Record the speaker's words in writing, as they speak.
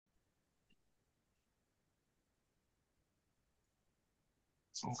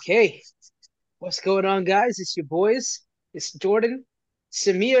Okay, what's going on, guys? It's your boys. It's Jordan,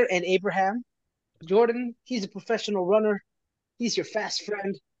 Samir, and Abraham. Jordan, he's a professional runner. He's your fast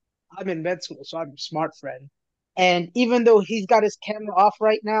friend. I'm in med school, so I'm your smart friend. And even though he's got his camera off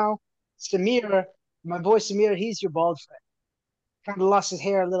right now, Samir, my boy Samir, he's your bald friend. Kind of lost his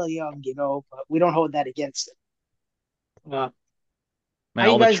hair a little young, but we don't hold that against him. Man, How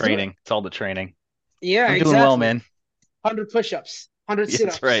you all the guys doing? training. It's all the training. Yeah, I'm doing well, exactly. man. 100 push-ups, 100 Yeah,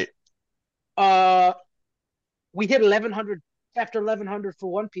 that's right. sit-ups. Uh, we hit 1100 after 1100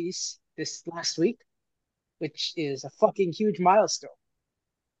 for One Piece this last week, which is a fucking huge milestone.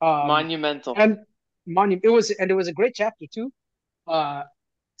 Um, Monumental. and it was a great chapter too. Uh,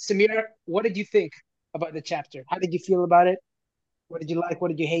 Samir, what did you think about the chapter? How did you feel about it? What did you like? What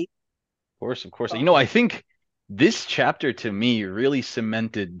did you hate? Of course, of course. Um, I think this chapter to me really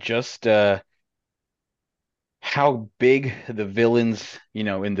cemented just how big the villains, in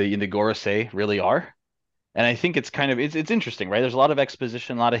the Gorosei really are. And I think it's interesting, right? There's a lot of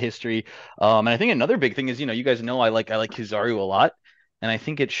exposition, a lot of history. And I think another big thing is, you guys know I like Kizaru a lot. And I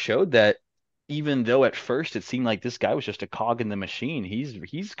think it showed that even though at first it seemed like this guy was just a cog in the machine,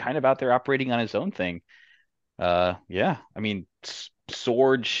 he's kind of out there operating on his own thing. Yeah. I mean,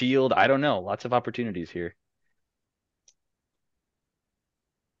 sword, shield, I don't know. Lots of opportunities here.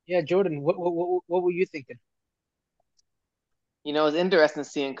 yeah, Jordan, what were you thinking? It's interesting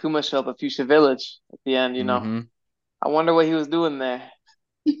seeing Kuma show up at Fuchsia Village at the end. Hmm. I wonder what he was doing there.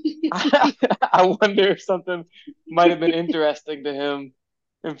 I wonder if something might have been interesting to him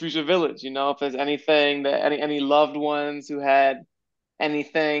in Fuchsia Village, if there's anything that any loved ones who had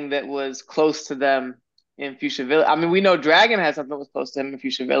anything that was close to them in Fuchsia Village. I mean, we know Dragon had something that was close to him in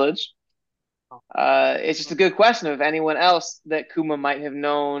Fuchsia Village. It's just a good question of anyone else that Kuma might have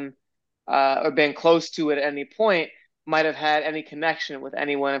known or been close to at any point might have had any connection with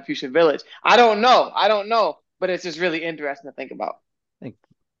anyone in Fuchsia Village. I don't know. I don't know, but it's just really interesting to think about. I think,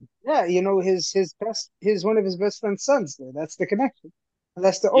 Yeah, his one of his best friend's sons there. That's the connection. And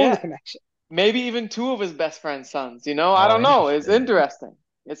that's the only Yeah, connection. maybe even two of his best friend's sons. I oh, don't know. It's interesting. interesting.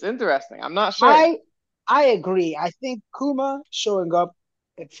 It's interesting. I'm not sure. I I agree. I think Kuma showing up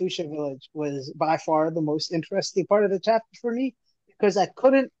at Fuchsia Village was by far the most interesting part of the chapter for me because I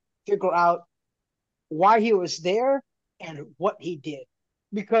couldn't figure out why he was there and what he did.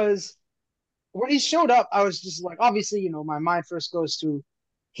 Because when he showed up, I was just like, obviously, my mind first goes to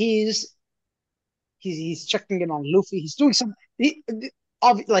he's he's checking in on Luffy. He's doing something.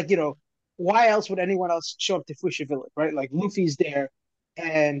 Like why else would anyone else show up to Fuchsia Village, right? Like Luffy's there,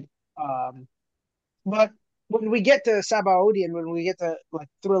 and um, but when we get to Sabaody and when we get to like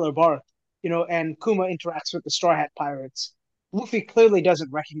Thriller Bark, and Kuma interacts with the Straw Hat Pirates, Luffy clearly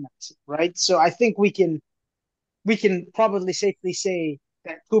doesn't recognize it, right? So I think we can probably safely say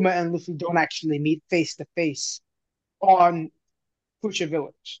that Kuma and Luffy don't actually meet face to face on Fuchsia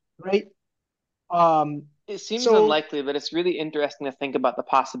Village, right? Um, It seems so unlikely, but it's really interesting to think about the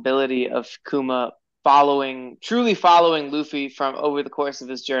possibility of Kuma truly following Luffy from over the course of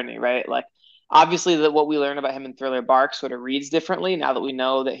his journey, right? Like, obviously, that what we learn about him in Thriller Bark sort of reads differently now that we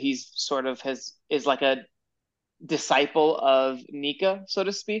know that he's sort of is like a disciple of Nika, so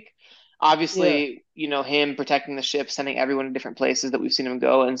to speak. yeah, Obviously, him protecting the ship, sending everyone to different places that we've seen him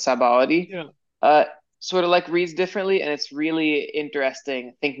go in Sabaody, yeah. uh, sort of like reads differently, and it's really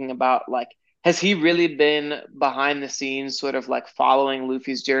interesting thinking about like, has he really been behind the scenes, sort of like following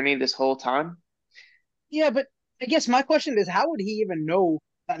Luffy's journey this whole time? Yeah, but I guess my question is, how would he even know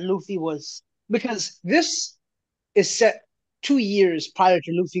that Luffy was? Because this is set 2 years prior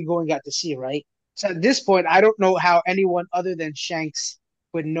to Luffy going out to sea, right? So at this point, I don't know how anyone other than Shanks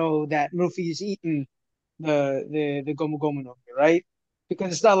would know that Luffy's eaten the Gomu Gomu no Mi, right?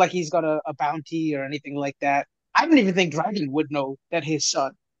 Because it's not like he's got a bounty or anything like that. I don't even think Dragon would know that his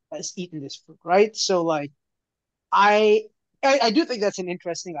son has eaten this fruit, right? So like, I I do think that's an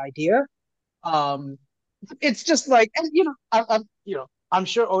interesting idea. Um, it's just like, and I'm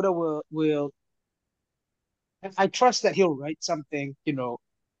sure Oda will. I trust that he'll write something,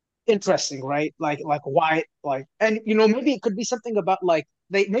 interesting, right? Like why, like, and maybe it could be something about like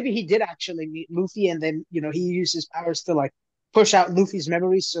maybe he did actually meet Luffy, and then he used his powers to like push out Luffy's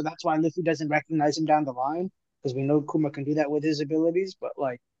memories, so that's why Luffy doesn't recognize him down the line because we know Kuma can do that with his abilities. But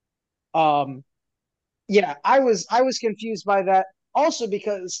like, um, yeah, I was confused by that also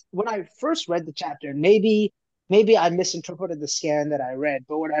because when I first read the chapter, maybe I misinterpreted the scan that I read,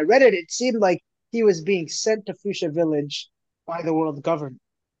 but when I read it, it seemed like he was being sent to Fuchsia Village by the world government.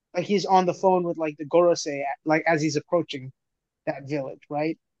 Like he's on the phone with like the Gorosei, like as he's approaching that village,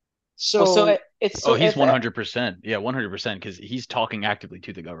 right? Well, so So it's Oh, so he's if 100%. Yeah, 100% because he's talking actively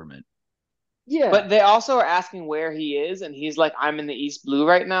to the government. yeah, but they also are asking where he is, and he's like, I'm in the East Blue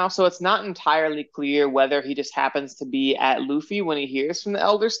right now. So it's not entirely clear whether he just happens to be at Luffy when he hears from the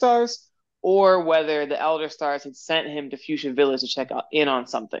Elder Stars, or whether the Elder Stars had sent him to Fuchsia Village to check in on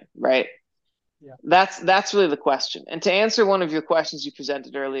something, right? yeah, That's really the question. And to answer one of your questions you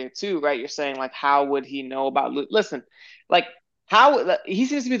presented earlier too, right? You're saying like, how would he know about Luke? Listen, like how he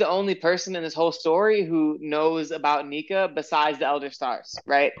seems to be the only person in this whole story who knows about Nika besides the Elder Stars,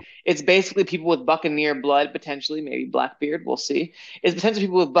 right? It's basically people with Buccaneer blood, potentially, maybe Blackbeard, we'll see. It's potentially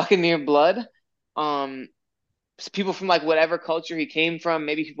people with Buccaneer blood, um, people from like whatever culture he came from,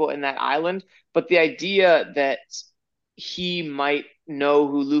 maybe people in that island. But the idea that he might know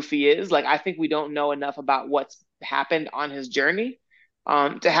who Luffy is, like I think we don't know enough about what's happened on his journey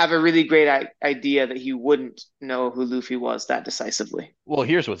to have a really great idea that he wouldn't know who Luffy was that decisively. Well,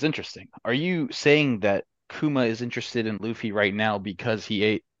 here's what's interesting. Are you saying that Kuma is interested in Luffy right now because he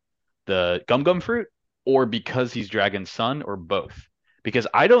ate the gum gum fruit or because he's Dragon's son or both? Because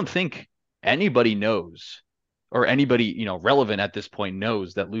I don't think anybody knows or anybody, relevant at this point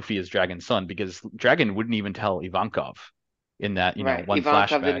knows that Luffy is Dragon's son because Dragon wouldn't even tell Ivankov in that, Right. one Ivankov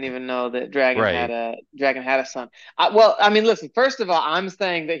didn't flashback. even know that Right. Dragon had a son. Well, I mean, listen. First of all, I'm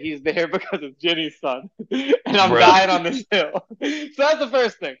saying that he's there because of Ginny's son, and I'm Bro. dying on this hill. So that's the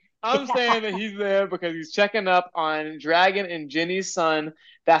first thing. I'm saying that he's there because he's checking up on Dragon and Ginny's son.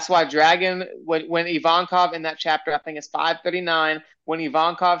 That's why Dragon, when Ivankov in that chapter, I think it's 539, when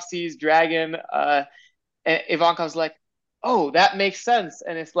Ivankov sees Dragon, and Ivankov's like, "Oh, that makes sense."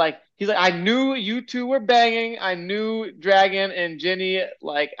 And it's like he's like, "I knew you two were banging. I knew Dragon and Ginny.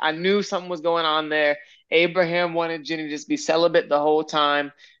 Like, I knew something was going on there. Abraham wanted Ginny to just be celibate the whole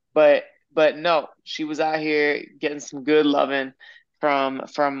time, but no, she was out here getting some good loving from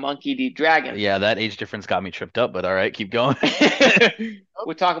Monkey D. Dragon." Yeah, that age difference got me tripped up, but all right, keep going.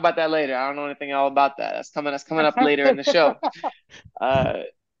 We'll talk about that later. I don't know anything all about that. That's coming up later in the show. Uh,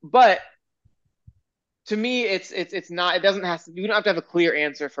 but to me, it's not. It doesn't have to. You don't have to have a clear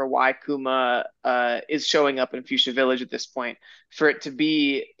answer for why Kuma is showing up in Fuchsia Village at this point for it to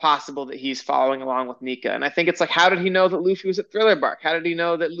be possible that he's following along with Nika. And I think it's like, how did he know that Luffy was at Thriller Bark? How did he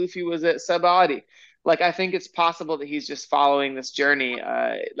know that Luffy was at Sabaody? Like, I think it's possible that he's just following this journey.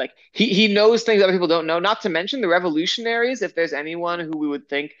 Like he knows things other people don't know. Not to mention the revolutionaries. If there's anyone who we would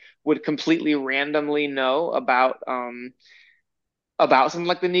think would completely randomly know about something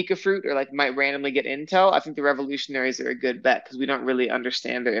like the Nika fruit or like might randomly get intel, I think the revolutionaries are a good bet because we don't really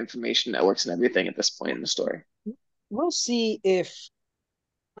understand their information networks and everything at this point in the story. we'll see if.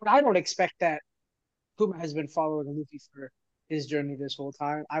 But I don't expect that Kuma has been following Luffy for his journey this whole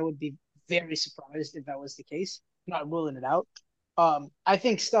time. I would be very surprised if that was the case. I'm not ruling it out. I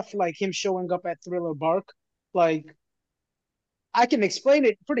think stuff like him showing up at Thriller Bark, like I can explain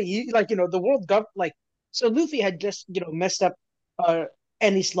it pretty easy. Like the world like so Luffy had just messed up uh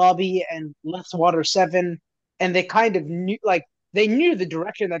Ennis Lobby and left Water 7, and they kind of knew they knew the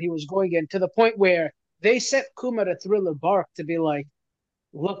direction that he was going in to the point where they sent Kuma to Thriller Bark to be like,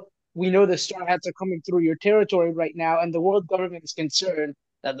 look, we know the Straw Hats are coming through your territory right now, and the world government is concerned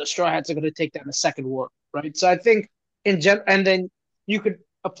that the Straw Hats are going to take down a second war, right? So I think and then you could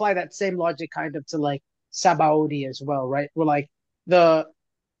apply that same logic kind of to like Sabaody as well, right? Where like the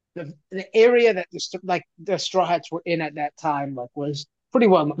the area that the Straw Hats were in at that time like was pretty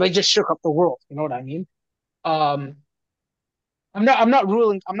well. They just shook up the world. You know what I mean? Um, I'm not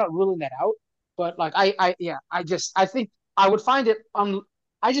ruling that out, but like I think I would find it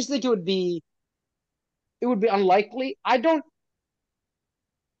I just think it would be unlikely. I don't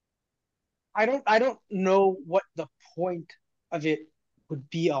know what the point of it would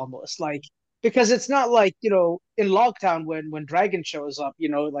be almost like because it's not like, in Logtown when Dragon shows up,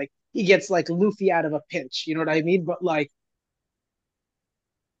 like he gets like Luffy out of a pinch, you know what I mean? But like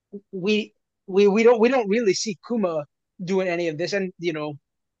we we don't really see Kuma doing any of this and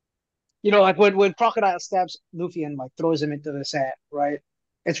like when Crocodile stabs Luffy and like throws him into the sand, right?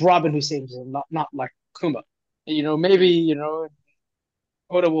 It's Robin who saves him, not like Kuma. Maybe, Mm.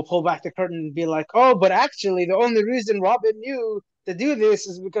 Oda will pull back the curtain and be like, "Oh, but actually, the only reason Robin knew to do this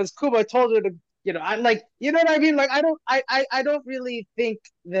is because Kuma told her to." I like, you know what I mean? Like, I don't really think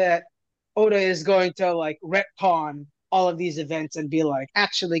that Oda is going to like retcon all of these events and be like,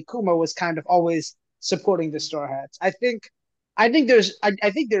 actually, Kuma was kind of always supporting the Straw Hats. I think there's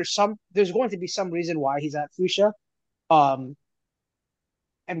going to be some reason why he's at Fuchsia. Um,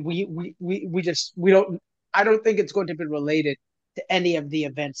 and we don't I don't think it's going to be related to any of the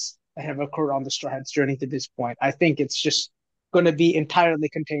events that have occurred on the Straw Hats journey to this point. I think it's just going to be entirely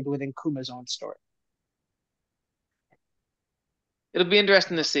contained within Kuma's own story. It'll be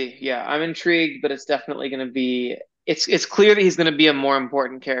interesting to see. Yeah, I'm intrigued, but it's definitely going to be. It's clear that he's going to be a more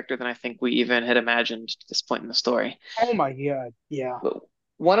important character than I think we even had imagined at this point in the story. Oh my God. Yeah. But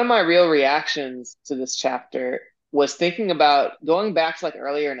one of my real reactions to this chapter was thinking about going back to like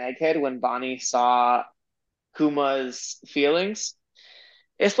earlier in Egghead when Bonnie saw Kuma's feelings.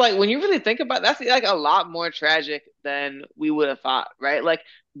 It's like when you really think about it, that's like a lot more tragic than we would have thought, right? Like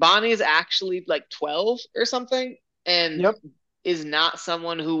Bonnie is actually like 12 or something and Yep. is not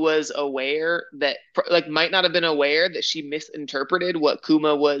someone who was aware that like might not have been aware that she misinterpreted what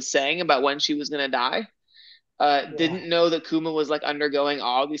Kuma was saying about when she was going to die. Yeah. Didn't know that Kuma was like undergoing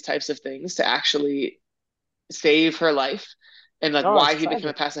all these types of things to actually save her life and like No, it's why he became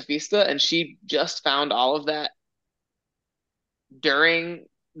a tragic. pacifista, and she just found all of that during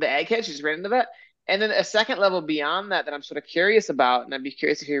the egghead. She's ran into that. And then a second level beyond that I'm sort of curious about, and I'd be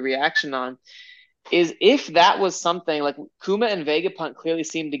curious to hear your reaction on, is if that was something like Kuma and Vegapunk clearly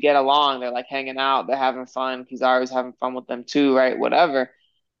seem to get along. They're like hanging out, they're having fun. He's always having fun with them too, right? Whatever.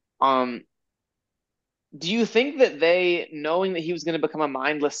 Um, do you think that they, knowing that he was going to become a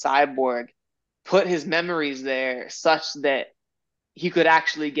mindless cyborg, put his memories there such that he could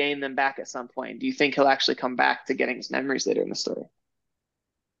actually gain them back at some point? Do you think he'll actually come back to getting his memories later in the story?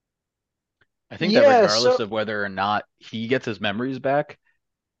 I think that Yeah. regardless So of whether or not he gets his memories back,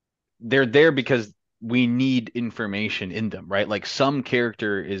 they're there because we need information in them, right? Like some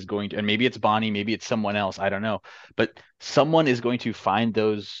character is going to, and maybe it's Bonnie, maybe it's someone else, I don't know, but someone is going to find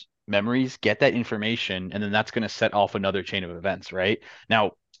those memories, get that information, and then that's going to set off another chain of events, right?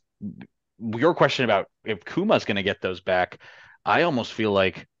 Now, your question about if Kuma's going to get those back, I almost feel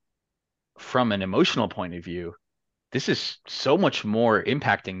like from an emotional point of view, this is so much more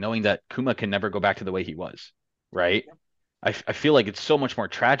impacting knowing that Kuma can never go back to the way he was, right? I feel like it's so much more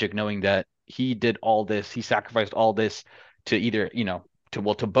tragic knowing that he did all this, he sacrificed all this to either,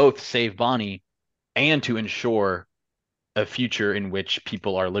 to both save Bonnie and to ensure a future in which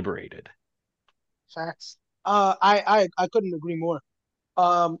people are liberated. facts. I couldn't agree more.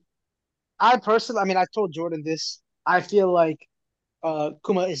 Um, I personally, I mean, I told Jordan this. I feel like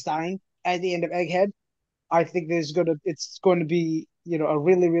Kuma is dying at the end of Egghead. I think it's going to be, a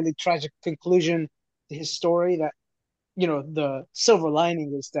really, really tragic conclusion to his story. That, the silver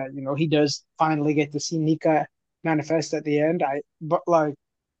lining is that, he does finally get to see Nika manifest at the end. But like,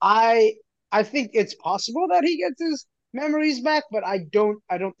 I, I think it's possible that he gets his memories back, but I don't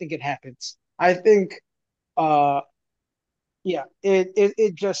think it happens. I think, uh, yeah,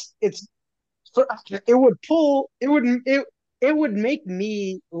 for, it would make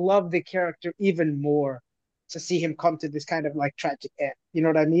me love the character even more to see him come to this kind of like tragic end. You know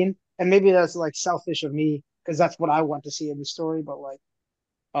what I mean? And maybe that's like selfish of me because that's what I want to see in the story. But like,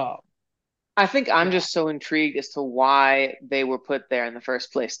 uh, I think I'm yeah, just so intrigued as to why they were put there in the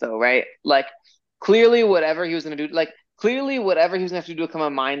first place, though, right? Like, clearly, whatever he was going to do, like, clearly, whatever he was going to have to do to become a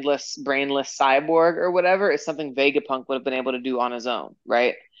mindless, brainless cyborg or whatever is something Vegapunk would have been able to do on his own,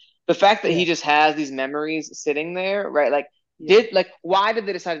 right? The fact that yeah, he just has these memories sitting there, right? yeah. Why did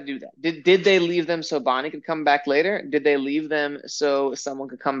they decide to do that? Did they leave them so Bonnie could come back later? Did they leave them so someone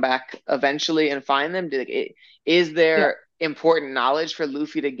could come back eventually and find them? Is Yeah. there important knowledge for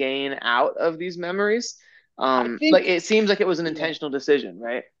Luffy to gain out of these memories? I Like think, it seems like it was an yeah, intentional decision,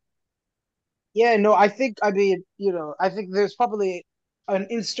 right? yeah. No, I mean, I think there's probably an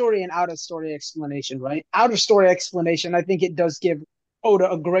in story and out of story explanation, right? Out of story explanation, I think it does give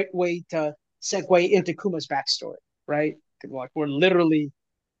Oda a great way to segue into Kuma's backstory, right? Like we're literally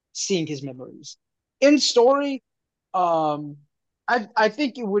seeing his memories. In story, um, I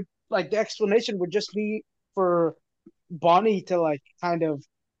think it would like the explanation would just be for Bonnie to like kind of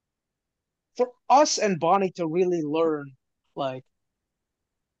for us and Bonnie to really learn like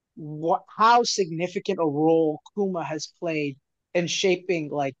how significant a role Kuma has played in shaping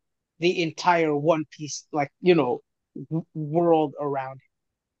like the entire One Piece like world around.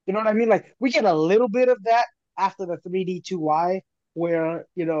 You know what I mean? Like we get a little bit of that after the 3D 2Y, where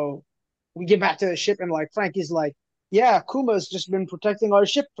we get back to the ship and like Frankie's like, yeah, Kuma's just been protecting our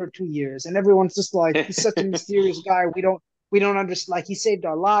ship for 2 years, and everyone's just like, he's such a mysterious guy. We don't understand. Like he saved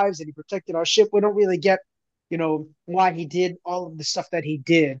our lives and he protected our ship. We don't really get, why he did all of the stuff that he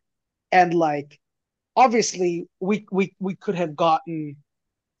did, and like obviously we could have gotten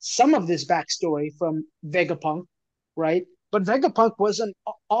some of this backstory from Vegapunk, right? But Vegapunk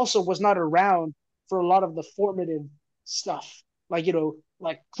was not around for a lot of the formative stuff, like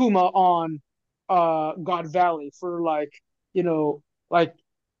like Kuma on God Valley for like like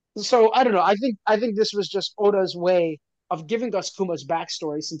so I don't know. I think this was just Oda's way of giving us Kuma's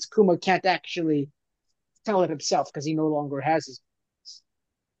backstory, since Kuma can't actually tell it himself because he no longer has his.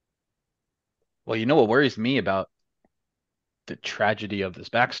 Well, you know what worries me about the tragedy of this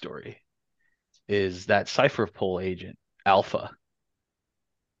backstory is that cipher pull agent, Alpha.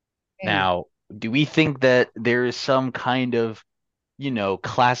 Mm, Now, do we think that there is some kind of,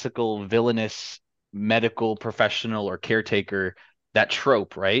 classical villainous medical professional or caretaker, that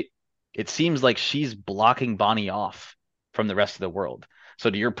trope, right? It seems like she's blocking Bonnie off from the rest of the world. So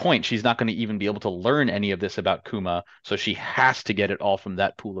to your point, she's not going to even be able to learn any of this about Kuma, so she has to get it all from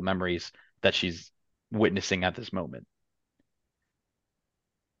that pool of memories that she's witnessing at this moment.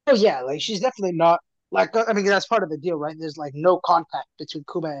 oh yeah, like she's definitely not like I mean that's part of the deal, right? There's like no contact between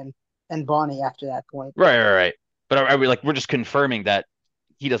Kuma and Bonnie after that point. Right, right, right. But are we like we're just confirming that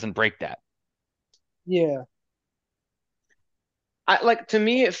he doesn't break that? Yeah, I like to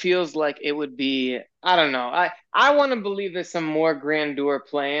me it feels like it would be I don't know. I want to believe there's some more grandeur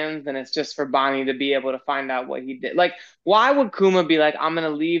plans than it's just for Bonnie to be able to find out what he did. Like why would Kuma be like I'm going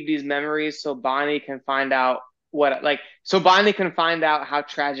to leave these memories so Bonnie can find out what like so Bonnie can find out how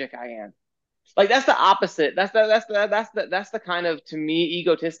tragic I am. Like that's the opposite. That's the kind of to me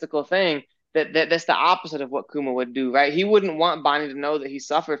egotistical thing that's the opposite of what Kuma would do, right? He wouldn't want Bonnie to know that he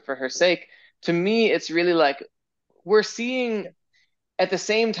suffered for her sake. To me, it's really like we're seeing at the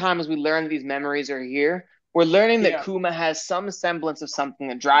same time as we learn these memories are here, we're learning that yeah, Kuma has some semblance of something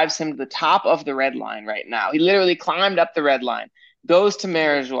that drives him to the top of the red line right now. He literally climbed up the red line, goes to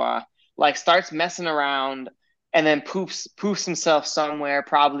yeah, Marijois, like starts messing around, and then poofs himself somewhere,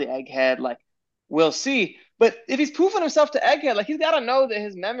 probably Egghead. Like we'll see. But if he's poofing himself to Egghead, like he's got to know that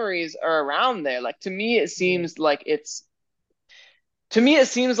his memories are around there. Like yeah, to me it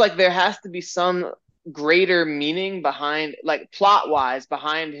seems like there has to be some greater meaning behind like plot wise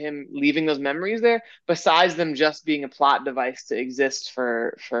behind him leaving those memories there besides them just being a plot device to exist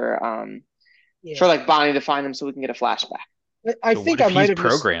yeah. for like Bonnie to find him so we can get a flashback. I So what think if I might he's have mis.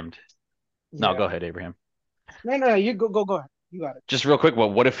 programmed? No, Yeah. go ahead, Abraham. No, no, no. You go ahead. You got it. Just real quick,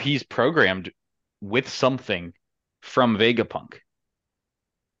 what if he's programmed with something from Vegapunk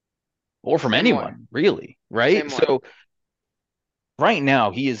or from Say more. anyone, really, Say right? more. So right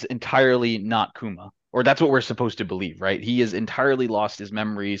now he is entirely not Kuma, or that's what we're supposed to believe, right? He has entirely lost his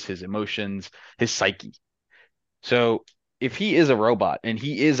memories, his emotions, his psyche. So if he is a robot and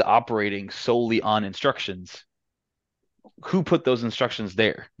he is operating solely on instructions, who put those instructions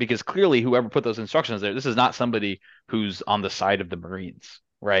there? Because clearly, whoever put those instructions there, this is not somebody who's on the side of the Marines,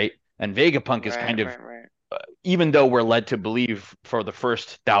 right? And Vegapunk is Right, kind of, right, right. even though we're led to believe for the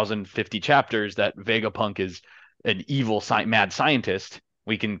first 1,050 chapters that Vegapunk is an evil, mad scientist,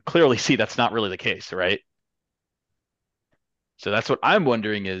 we can clearly see that's not really the case, right? So that's what I'm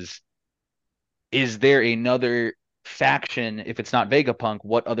wondering is there another faction, if it's not Vegapunk,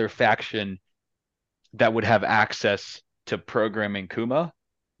 what other faction that would have access to programming Kuma,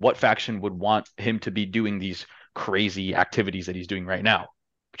 what faction would want him to be doing these crazy activities that he's doing right now?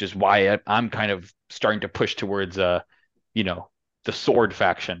 Which is why I'm kind of starting to push towards you know, the sword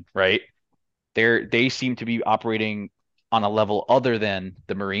faction, right? They seem to be operating on a level other than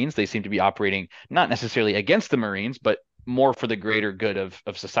the Marines. They seem to be operating not necessarily against the Marines, but more for the greater good of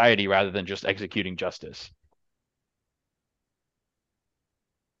society rather than just executing justice.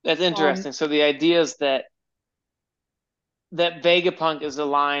 That's Um, interesting. So the idea is that Vegapunk is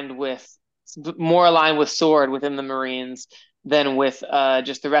aligned with more aligned with Sword within the Marines than with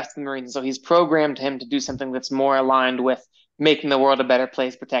just the rest of the Marines. So he's programmed him to do something that's more aligned with making the world a better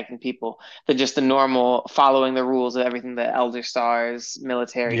place, protecting people, than just the normal following the rules of everything the Elder Stars,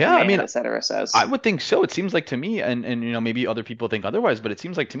 military Yeah, I mean, command, etc. I says. would think so. It seems like to me, and maybe other people think otherwise, but it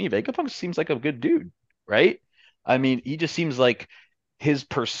seems like to me, Vegapunk seems like a good dude, right? I mean, he just seems like his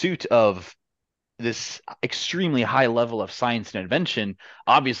pursuit of this extremely high level of science and invention.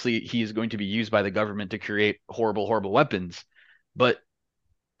 Obviously, he is going to be used by the government to create horrible, horrible weapons. But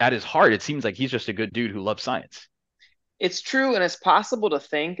at his heart, it seems like he's just a good dude who loves science. It's true, and it's possible to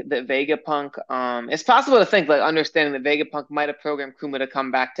think that Vegapunk, it's possible to think, like, understanding that Vegapunk might have programmed Kuma to come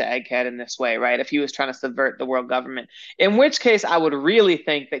back to Egghead in this way, right? If he was trying to subvert the world government. In which case, I would really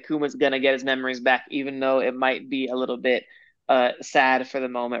think that Kuma's gonna get his memories back, even though it might be a little bit sad for the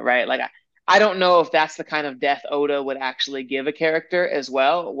moment, right? Like, I don't know if that's the kind of death Oda would actually give a character as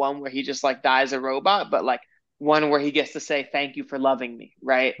well, one where he just like dies a robot, but like one where he gets to say thank you for loving me,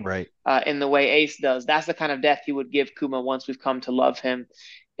 right? Right. In the way Ace does. That's the kind of death he would give Kuma once we've come to love him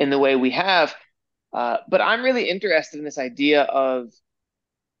in the way we have. But I'm really interested in this idea of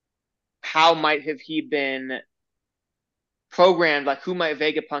how might have he been programmed, like who might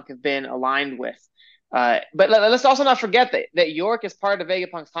Vegapunk have been aligned with. But let's also not forget that York is part of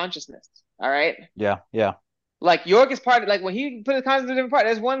Vegapunk's consciousness. All right, Yeah, yeah, like York is part of, like when he put his consciousness in a different part.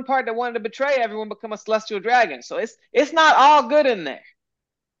 There's one part that wanted to betray everyone, become a celestial dragon. So it's not all good in there.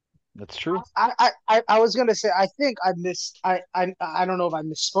 that's true. I was gonna say I think I missed I don't know if I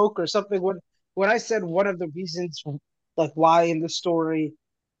misspoke or something when I said one of the reasons like why in the story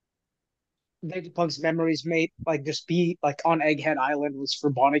Vegapunk's memories made like just be like on Egghead Island was for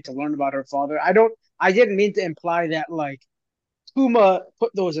Bonnie to learn about her father. I didn't mean to imply that like Kuma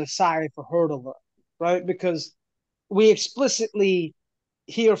put those aside for her to learn, right? Because we explicitly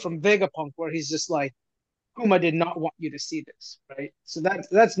hear from Vegapunk where he's just like Kuma did not want you to see this, right? So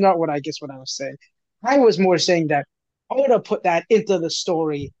that's not what I guess what I was saying. I was more saying that Oda put that into the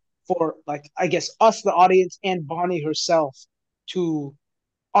story for like I guess us, the audience, and Bonnie herself to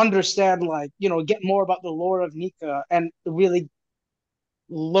understand, like get more about the lore of Nika and really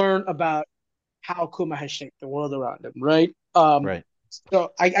learn about how Kuma has shaped the world around him, right? Right.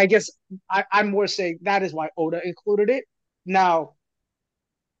 So I guess I'm more saying that is why Oda included it. Now,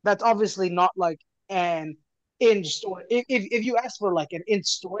 that's obviously not like an in story. If you ask for like an in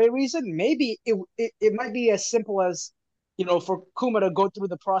story reason, maybe it might be as simple as for Kuma to go through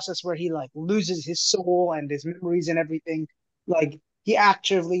the process where he like loses his soul and his memories and everything. Like he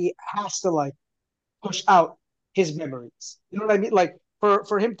actually has to like push out his memories. You know what I mean? Like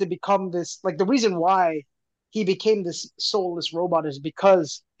for him to become this, like the reason why he became this soulless robot is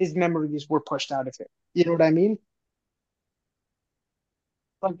because his memories were pushed out of him. You know what I mean?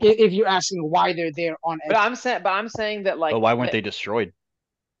 Like if you're asking why they're there on But Egg. I'm saying that But like why weren't that. they destroyed?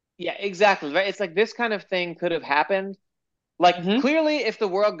 Yeah, exactly. Right. It's like this kind of thing could have happened. Like Mm-hmm. clearly, if the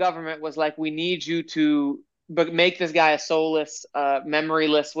world government was like, we need you to make this guy a soulless,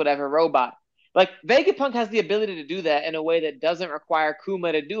 memoryless, whatever robot. Like Vegapunk has the ability to do that in a way that doesn't require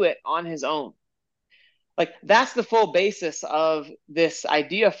Kuma to do it on his own. Like that's the full basis of this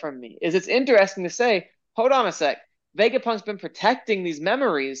idea from me. Is it's interesting to say, hold on a sec. Vegapunk's been protecting these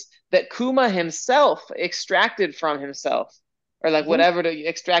memories that Kuma himself extracted from himself, or like Mm-hmm. whatever to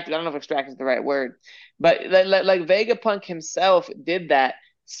extract. I don't know if extract is the right word, but like Vegapunk himself did that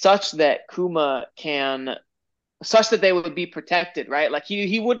such that Kuma can, such that they would be protected, right? Like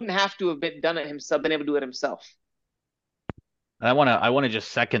he wouldn't have to have done it himself, been able to do it himself. And I want to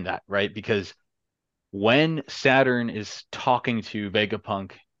just second that, right? Because when Saturn is talking to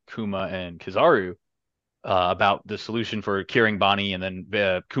Vegapunk, Kuma, and Kizaru about the solution for curing Bonnie, and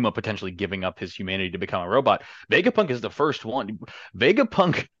then Kuma potentially giving up his humanity to become a robot, Vegapunk is the first one.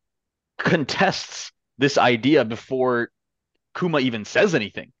 Vegapunk contests this idea before Kuma even says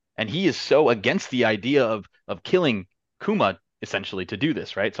anything, and he is so against the idea of killing Kuma essentially to do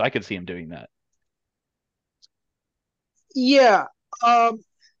this, right? So I could see him doing that. Yeah. Um.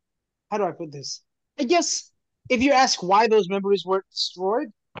 How do I put this? I guess if you ask why those memories were destroyed,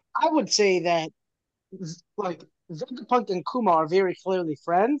 I would say that like Vegapunk and Kuma are very clearly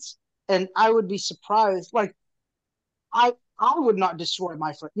friends, and I would be surprised. Like I would not destroy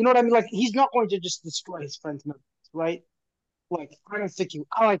my friend. You know what I mean? Like he's not going to just destroy his friend's memories, right? Like I don't think you.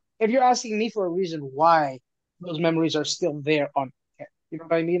 I like if you're asking me for a reason why those memories are still there on. You know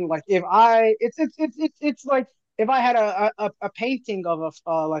what I mean? Like if I, it's like if I had a painting of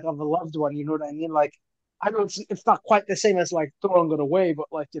a like of a loved one. You know what I mean? Like I know it's not quite the same as like throwing it away, but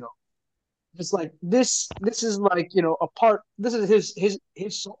like it's like this is like a part. This is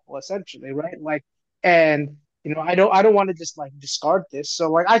his soul essentially, right? Like and I don't want to just like discard this.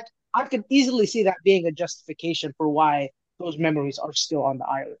 So like I could easily see that being a justification for why those memories are still on the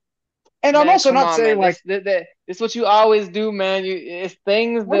island. And I'm Man, also come not on, saying man. like This is what you always do, man. It's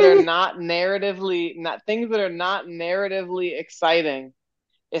things what that do are you not narratively, not things that are not narratively exciting.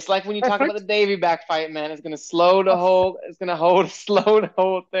 It's like when you talk about the perfect. Davy back fight, man. It's gonna hold, slow the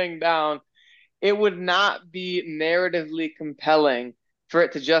whole thing down. It would not be narratively compelling for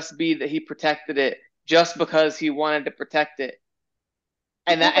it to just be that he protected it just because he wanted to protect it,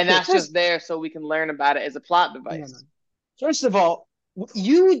 and Okay, that's first, just there so we can learn about it as a plot no, device. no. First of all,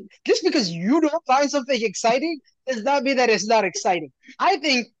 you just because you don't find something exciting does not mean that it's not exciting. I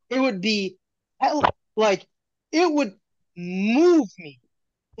think it would be like it would move me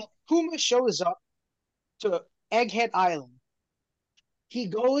if Kuma shows up to Egghead Island. He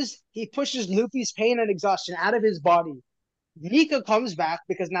goes, he pushes Luffy's pain and exhaustion out of his body. Nika comes back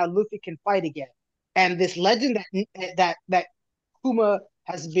because now Luffy can fight again. And this legend that Kuma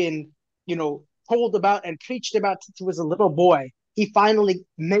has been, told about and preached about since he was a little boy, he finally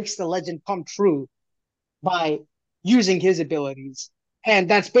makes the legend come true by using his abilities. And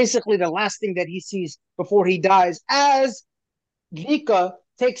that's basically the last thing that he sees before he dies, as Nika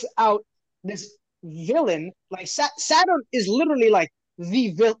takes out this. villain. Like Saturn is literally like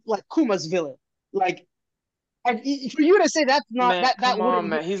like Kuma's villain. Like for you to say that's not Man, that come on, wouldn't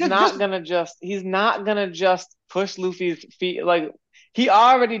man. just He's not gonna just push Luffy's feet. Like he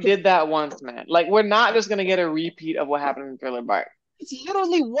already did that once, man. Like we're not just gonna get a repeat of what happened in Thriller Bark. it's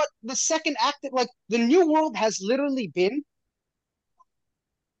literally what the second act like the new world has literally been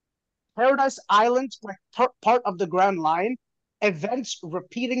Paradise Island, like part of the Grand Line, events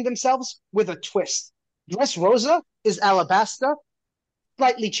repeating themselves with a twist. Dressrosa is Alabasta,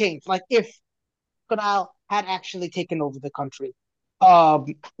 slightly changed. Like if Crocodile had actually taken over the country.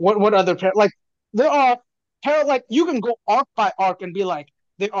 What other like there are like you can go arc by arc and be like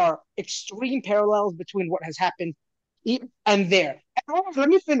there are extreme parallels between what has happened and there. And let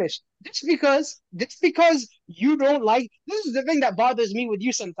me finish. Just because you don't like this is the thing that bothers me with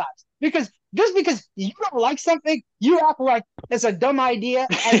you sometimes. Because just because you don't like something, you act like it's a dumb idea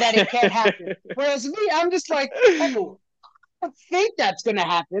and that it can't happen. Whereas me, I'm just like, oh, I don't think that's gonna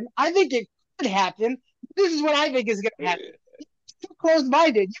happen. I think it could happen. This is what I think is gonna happen. Too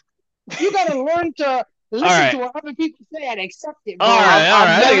closed-minded. You gotta learn to All listen to right. what other people say and accept it, All bro. right, all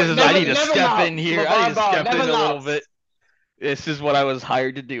right. I think Never, this is. I never, need to never step in now. here. I need LeVar to Ball, step never in a now. little bit. This is what I was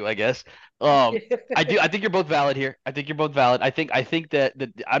hired to do, I guess. I do. I think you're both valid here. I think you're both valid. I think that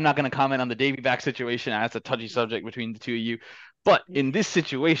I'm not going to comment on the Davy back situation. That's a touchy subject between the two of you. But in this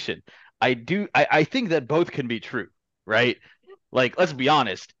situation, I do. I think that both can be true, right? Like, let's be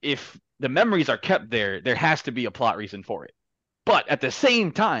honest. If the memories are kept there, there has to be a plot reason for it. But at the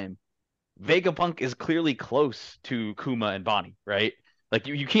same time, Vegapunk is clearly close to Kuma and Bonnie, right? Like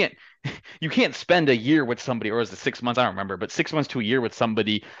you can't you can't spend a year with somebody, or is it 6 months? I don't remember, but 6 months to a year with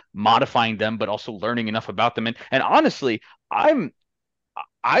somebody, modifying them, but also learning enough about them. And honestly, I'm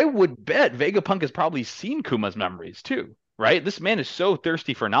I would bet Vegapunk has probably seen Kuma's memories too, right? This man is so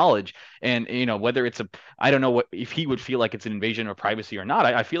thirsty for knowledge, and whether it's a I don't know what if he would feel like it's an invasion of privacy or not.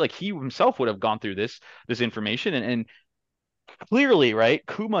 I feel like he himself would have gone through this information, and clearly, right?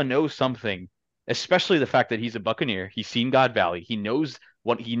 Kuma knows something, especially the fact that he's a Buccaneer. He's seen God Valley. He knows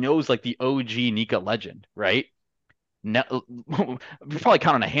like the OG Nika legend, right? No, we probably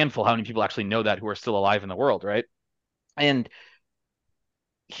count on a handful how many people actually know that who are still alive in the world, right? And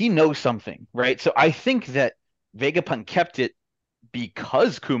he knows something, right? So I think that Vegapunk kept it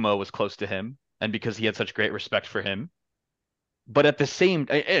because Kuma was close to him and because he had such great respect for him. But at the same,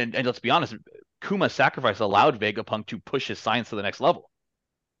 and let's be honest, Kuma's sacrifice allowed Vegapunk to push his science to the next level.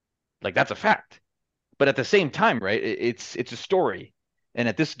 Like that's a fact. But at the same time, right, it's a story. And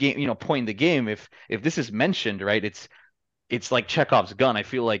at this game, point in the game, if this is mentioned, right, it's like Chekhov's gun. I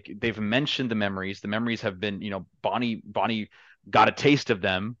feel like they've mentioned the memories. The memories have been, Bonnie got a taste of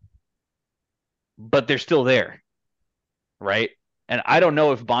them, but they're still there, right? And I don't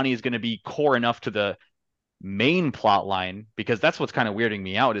know if Bonnie is going to be core enough to the main plot line, because that's what's kind of weirding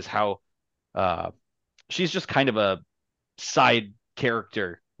me out is how uh she's just kind of a side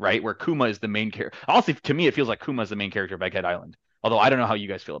character, right? Where Kuma is the main character. Honestly, to me, it feels like Kuma is the main character of Egghead Island. Although I don't know how you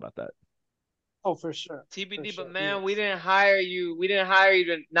guys feel about that. Oh, for sure, for TBD, but sure, he man, we is. didn't hire you. We didn't hire you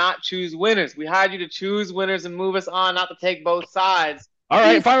to not choose winners. We hired you to choose winners and move us on, not to take both sides. All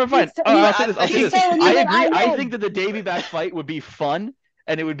right, fine, fine, fine. All right, But I'll say I this. I'll say He's this. think telling you I that agree. I I won. think that the Davy back fight would be fun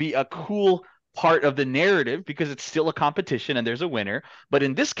and it would be a cool part of the narrative because it's still a competition and there's a winner. But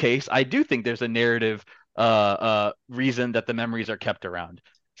in this case, I do think there's a narrative reason that the memories are kept around.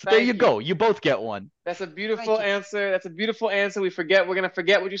 So there you thank you. go. You both get one. That's a Thank beautiful you. answer. That's a beautiful answer. We're gonna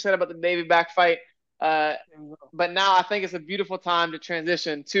forget what you said about the Navy back fight. Uh, There we go. but now I think it's a beautiful time to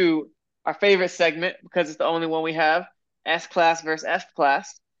transition to our favorite segment because it's the only one we have: S class versus F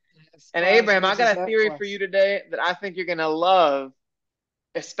class. S And class Abraham, I versus got a F theory for class. you today that I think you're gonna love,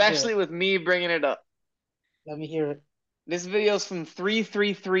 Let me hear especially it. with me bringing it up. Let me hear it. This video is from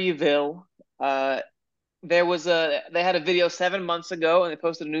 333ville. Uh, they had a video 7 months ago and they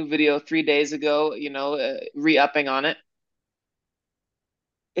posted a new video 3 days ago. Re-upping on it.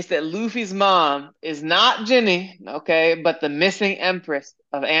 It's that Luffy's mom is not Jenny, okay, but the missing empress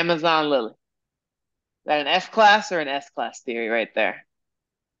of Amazon Lily. That an F class or an S class theory right there?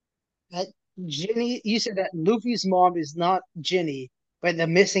 That Ginny, you said that Luffy's mom is not Ginny, but the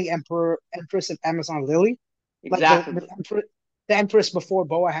missing empress of Amazon Lily, like Exactly. the empress before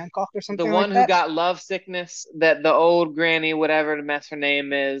Boa Hancock or The something like one who that. got love sickness, that the old granny, whatever the mess her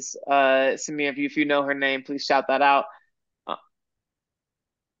name is, Samir, if you know her name, please shout that out. Uh,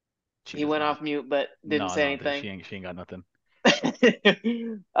 She he does went not. off mute, but didn't No, say no, anything. she ain't got nothing.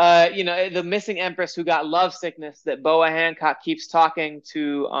 The missing empress who got love sickness that Boa Hancock keeps talking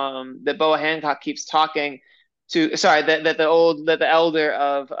to sorry that the elder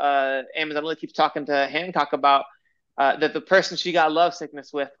of Amazon Lily keeps talking to Hancock about that the person she got love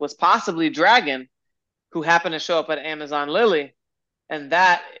sickness with was possibly Dragon, who happened to show up at Amazon Lily, and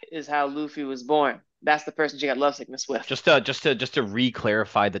that is how Luffy was born. That's the person she got love sickness with. Just to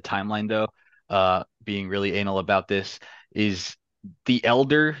re-clarify the timeline though, being really anal about this is the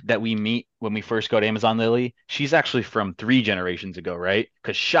elder that we meet when we first go to Amazon Lily, she's actually from 3 generations ago, right?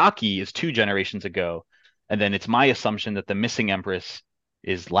 Because Shaki is 2 generations ago, and then it's my assumption that the missing Empress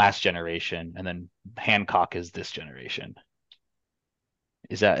is last generation, and then Hancock is this generation.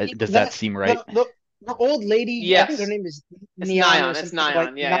 Does that That seem right? the old lady, I think her Yes, name is it's Neon or Nyan. It's something like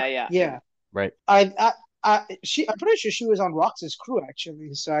Nyan. Yeah, not. yeah, yeah. Yeah, Right. I'm pretty sure she was on Rox's crew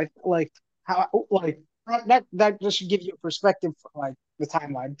actually. So I like how like that just should give you a perspective for like the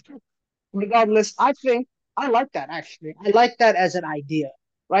timeline. Regardless, I think I like that actually. I like that as an idea,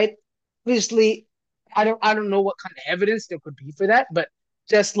 right? Obviously, I don't know what kind of evidence there could be for that, but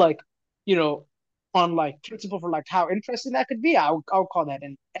just like, you know, on like principle for like how interesting that could be, I'll call that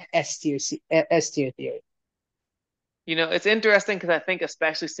an S tier theory. It's interesting because I think,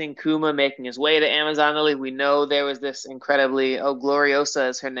 especially seeing Kuma making his way to Amazon Lily, we know there was this incredibly, oh, Gloriosa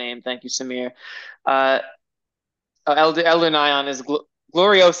is her name. Thank you, Samir. Uh, Elder Nyan is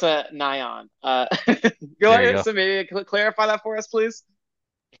Gloriosa Nyan. Go There you ahead, go. Samir. Clarify that for us, please.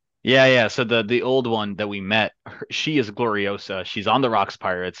 Yeah. So the old one that we met, she is Gloriosa. She's on the Rocks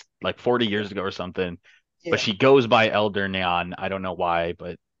Pirates like 40 years ago or something, but Yeah. she goes by Elder Neon. I don't know why,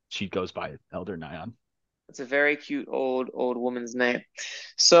 but she goes by Elder Neon. It's a very cute old woman's name.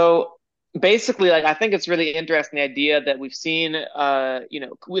 So basically, like I think it's really interesting the idea that we've seen.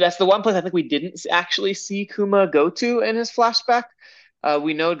 That's the one place I think we didn't actually see Kuma go to in his flashback.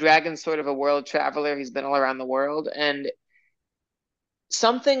 We know Dragon's sort of a world traveler. He's been all around the world, and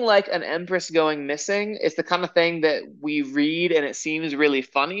something like an empress going missing is the kind of thing that we read and it seems really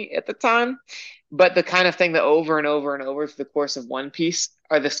funny at the time, but the kind of thing that over and over and over through the course of One Piece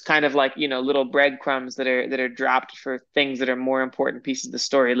are this kind of like little breadcrumbs that are dropped for things that are more important pieces of the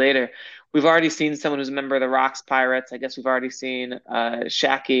story later. We've already seen someone who's a member of the Rocks Pirates. I guess we've already seen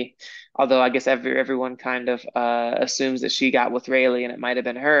Shaki, although I guess everyone kind of assumes that she got with Rayleigh and it might have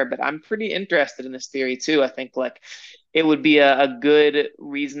been her. But I'm pretty interested in this theory too. I think like it would be a good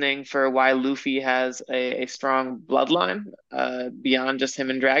reasoning for why Luffy has a strong bloodline beyond just him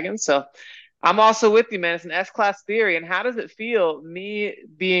and Dragon. So I'm also with you, man. It's an S class theory. And how does it feel, me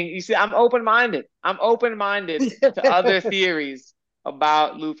being, you see, I'm open minded. I'm open minded to other theories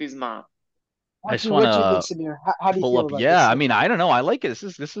about Luffy's mom. I just want What do you think, to Samir? How do you pull feel up. about Yeah, this I theory? mean, I don't know. I like it.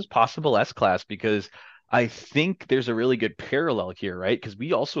 This is possible S class because I think there's a really good parallel here, right? Because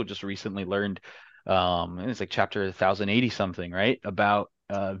we also just recently learned, and it's like chapter 1080 something, right? About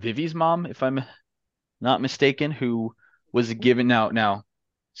Vivi's mom, if I'm not mistaken, who was given now.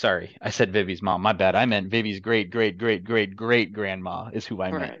 Sorry, I said Vivi's mom. My bad. I meant Vivi's great grandma is who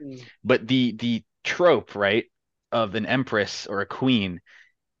I meant. Right. Mm. But the trope, right, of an empress or a queen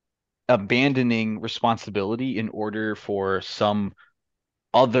abandoning responsibility in order for some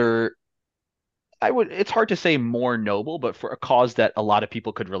other, it's hard to say more noble, but for a cause that a lot of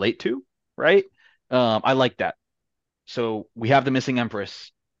people could relate to, right? I like that. So we have the missing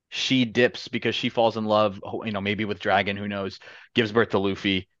empress. She dips because she falls in love, maybe with Dragon, who knows, gives birth to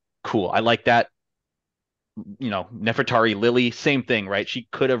Luffy. Cool. I like that. Nefertari Lily, same thing, right? She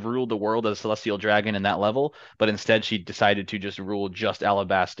could have ruled the world as a celestial dragon in that level, but instead she decided to just rule just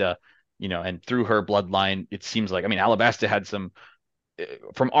Alabasta, and through her bloodline, it seems like, I mean, Alabasta had some,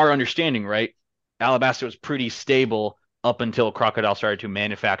 from our understanding, right? Alabasta was pretty stable up until Crocodile started to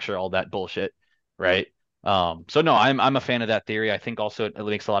manufacture all that bullshit, right? So no, I'm a fan of that theory. I think also it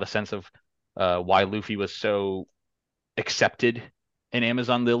makes a lot of sense of why Luffy was so accepted in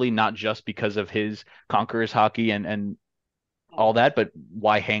Amazon Lily, not just because of his Conqueror's hockey and all that, but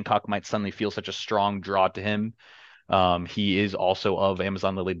why Hancock might suddenly feel such a strong draw to him. He is also of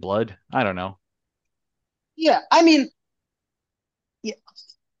Amazon Lily blood. I don't know. Yeah, I mean, yeah,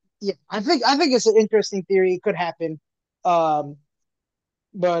 yeah. I think it's an interesting theory. It could happen. Um,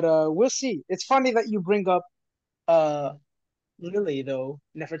 but we'll see. It's funny that you bring up uh Lily though,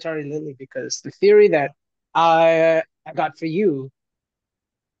 Nefertari Lily, because the theory that I got for you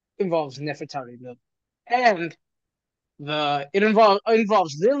involves Nefertari Lily, and it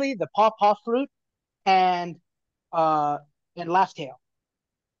involves Lily, the pawpaw fruit, and uh and Laugh Tale.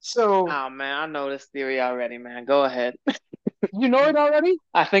 So Oh man, I know this theory already, man. Go ahead. you know it already.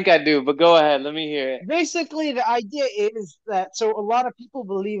 I think I do, but go ahead. Let me hear it. Basically, the idea is that so a lot of people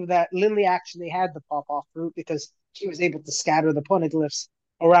believe that Lily actually had the pawpaw fruit because she was able to scatter the poneglyphs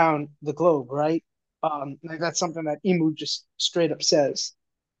around the globe, right? Like that's something that Emu just straight up says.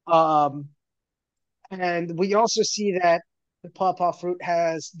 Um, and we also see that the pawpaw fruit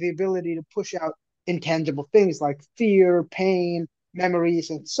has the ability to push out intangible things like fear, pain, memories,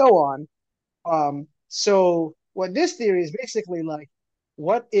 and so on. So what this theory is basically like,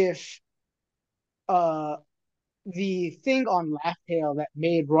 what if uh the thing on Laugh Tale that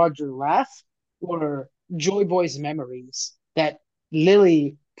made Roger laugh were Joy Boy's memories that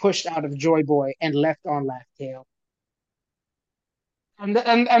Lily pushed out of Joy Boy and left on Laugh Tale.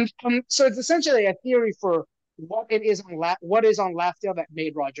 So it's essentially a theory for what is on Laugh Tale that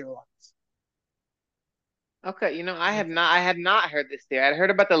made Roger laugh. Okay, I had not heard this theory. I'd heard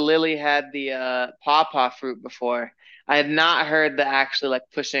about the Lily had the pawpaw fruit before. I had not heard the actually like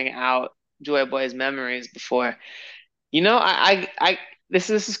pushing out Joy Boy's memories before. This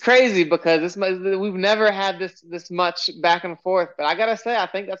is crazy because we've never had this much back and forth. But I gotta say, I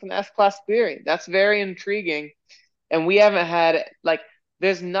think that's an S class theory. That's very intriguing, and we haven't had like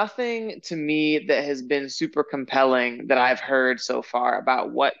there's nothing to me that has been super compelling that I've heard so far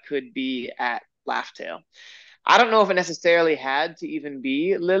about what could be at Laughtail. I don't know if it necessarily had to even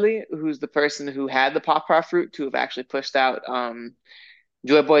be Lily, who's the person who had the pawpaw fruit to have actually pushed out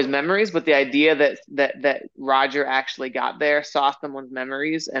Joy Boy's memories, but the idea that Roger actually got there, saw someone's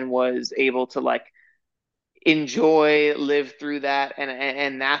memories, and was able to like enjoy, live through that,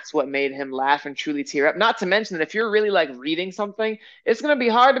 and that's what made him laugh and truly tear up. Not to mention that if you're really like reading something, it's gonna be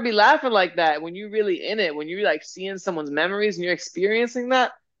hard to be laughing like that when you're really in it, when you're like seeing someone's memories and you're experiencing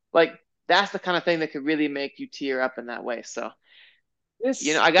that. Like that's the kind of thing that could really make you tear up in that way. So,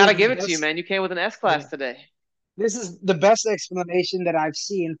 This I gotta is the give it to you, best. man. You came with an S class Yeah, today. this is the best explanation that I've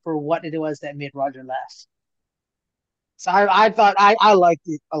seen for what it was that made Roger laugh. So I thought I liked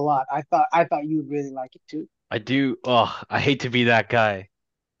it a lot. I thought you would really like it too. I do. Oh, I hate to be that guy.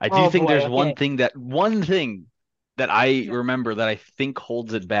 I do Oh think boy. there's Okay. one thing that I remember that I think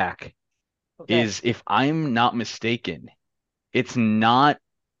holds it back Okay. is if I'm not mistaken, it's not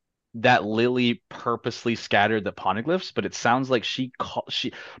that Lily purposely scattered the poneglyphs, but it sounds like she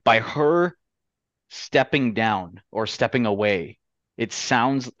by her stepping down or stepping away, it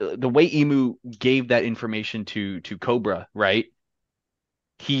sounds the way Emu gave that information to Cobra, right?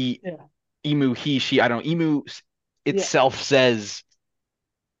 He Yeah. Emu he she I don't know, Emu Yeah. itself says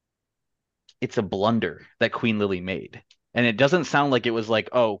it's a blunder that Queen Lily made. And it doesn't sound like it was like,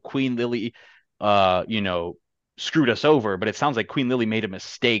 oh, Queen Lily, uh, you know, screwed us over, but it sounds like Queen Lily made a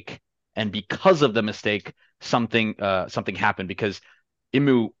mistake, and because of the mistake, something happened because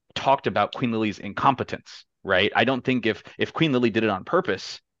Imu talked about Queen Lily's incompetence, right? I don't think if Queen Lily did it on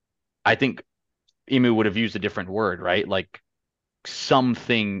purpose, I think Imu would have used a different word, right? Like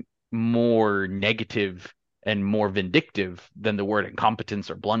something more negative and more vindictive than the word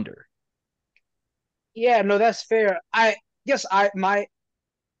incompetence or blunder. Yeah. No, that's fair. I guess I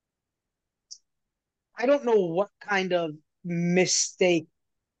don't know what kind of mistake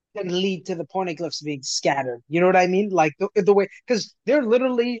can lead to the poneglyphs being scattered. You know what I mean? Like the way because they're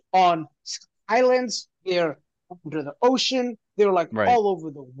literally on islands, they're under the ocean, they're like Right. all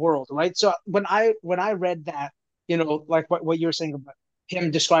over the world, right? So when I read that, like what you're saying about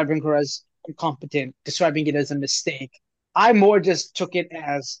him describing her as incompetent, describing it as a mistake, I more just took it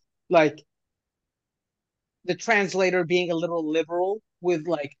as like the translator being a little liberal with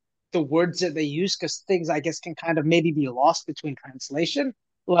like the words that they use because things I guess can kind of maybe be lost between translation.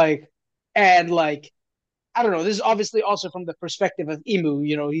 Like and like I don't know. This is obviously also from the perspective of Emu.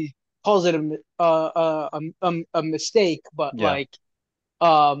 He calls it a mistake, but Yeah. like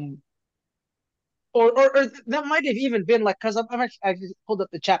um or that might have even been like because I just pulled up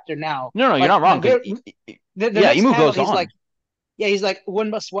the chapter now. No, no, you're Like not wrong because the yeah, next Emu panel, goes he's like, on. yeah, he's like, one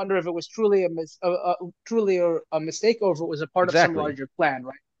must wonder if it was truly a mistake or if it was a part of some Exactly. larger plan,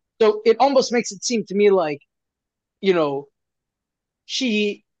 right? So it almost makes it seem to me like, you know,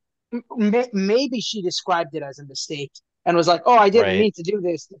 she maybe she described it as a mistake and was like, "Oh, I didn't Right. mean to do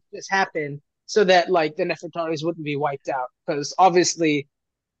this. This happened," so that like the Nefertaris wouldn't be wiped out. Because obviously,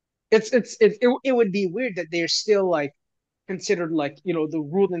 it would be weird that they're still like considered like the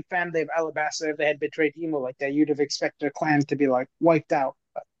ruling family of Alabasta if they had betrayed Emo like that. You'd have expected a clan to be like wiped out.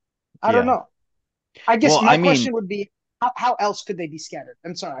 But I don't Yeah. know. I guess Well, my I mean, question would be, how else could they be scattered?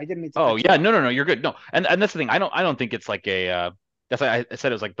 I'm sorry, I didn't mean to oh cut you yeah, off. no, no, no, you're good. No, and that's the thing. I don't think it's like a. That's why I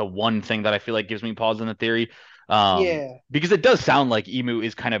said it was like the one thing that I feel like gives me pause in the theory, Yeah, because it does sound like Emu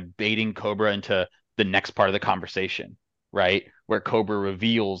is kind of baiting Cobra into the next part of the conversation, right? Where Cobra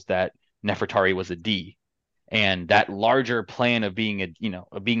reveals that Nefertari was a D, and that larger plan of being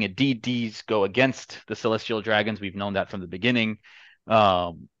a D. Ds go against the celestial dragons. We've known that from the beginning.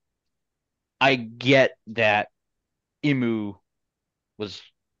 Um, I get that Imu was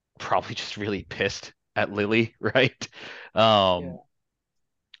probably just really pissed at Lily, right? Um, Yeah,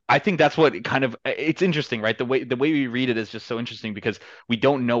 I think that's what kind of it's interesting, right? The way we read it is just so interesting because we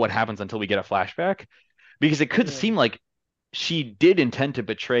don't know what happens until we get a flashback. Because it could yeah. seem like she did intend to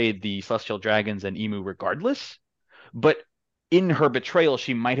betray the Celestial Dragons and Emu regardless, but in her betrayal,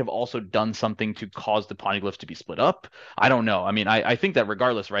 she might have also done something to cause the Poneglyphs to be split up. I don't know. I mean, I think that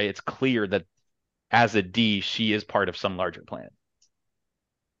regardless, right, it's clear that as a D, she is part of some larger plan.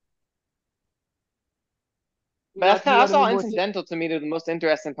 But that's Do kind you of have that's any all more? incidental to me to the most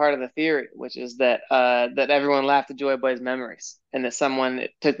interesting part of the theory, which is that that everyone laughed at Joy Boy's memories, and that someone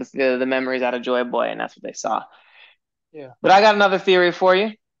took the memories out of Joy Boy, and that's what they saw. Yeah. But I got another theory for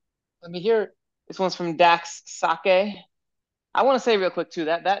you. Let me hear it. This one's from Dax Sake. I want to say real quick too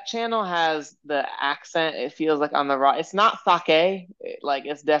that that channel has the accent. It feels like on the right. It's not sake. Like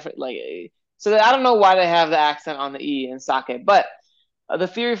it's definitely like so. I don't know why they have the accent on the e in sake, but the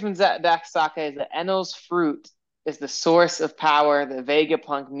theory from Dax Sake is that Enel's fruit is the source of power that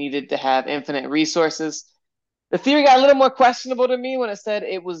Vegapunk needed to have infinite resources. The theory got a little more questionable to me when it said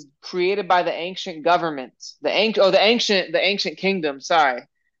it was created by the ancient government, the ancient kingdom. Sorry,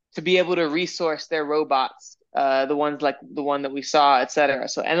 to be able to resource their robots, the ones like the one that we saw, etc.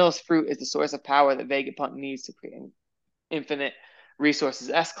 So Enel's fruit is the source of power that Vegapunk needs to create infinite resources.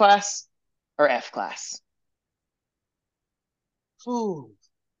 S class or F class? Ooh,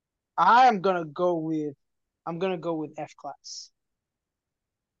 I'm gonna go with I'm gonna go with F class.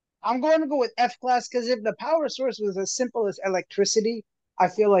 I'm going to go with F class because if the power source was as simple as electricity, I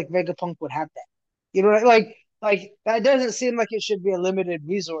feel like Vegapunk would have that. You know, right? Like that doesn't seem like it should be a limited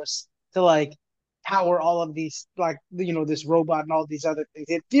resource to like power all of these, like this robot and all these other things.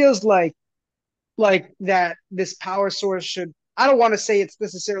 It feels like that this power source should. I don't want to say it's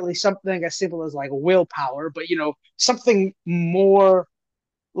necessarily something as simple as like willpower, but something more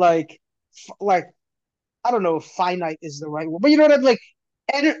like like I don't know if finite is the right word, but you know what I'm like.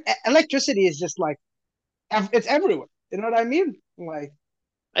 Electricity is just like it's everywhere. You know what I mean? Like,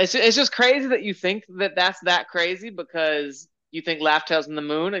 It's just crazy that you think that that's that crazy because you think Laugh Tales in the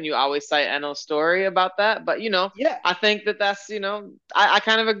Moon and you always cite Enno's story about that. But yeah. I think that that's I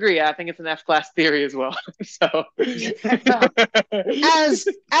kind of agree. I think it's an F class theory as well. So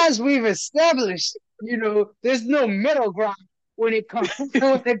as we've established, there's no middle ground when it comes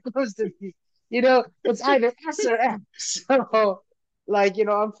when it comes to me. It's either S or F. So, like,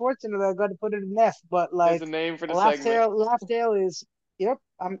 unfortunately, I got to put it in F. But there's like, a name for the laugh segment. tail, laugh tail is. Yep,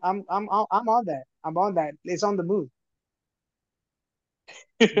 I'm on that. I'm on that. It's on the moon.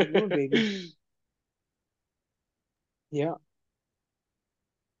 On the moon, baby. Yeah.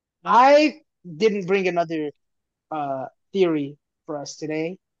 I didn't bring another theory for us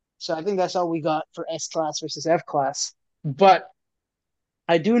today. So I think that's all we got for S class versus F class. But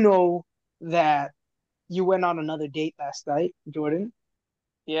I do know that you went on another date last night, Jordan.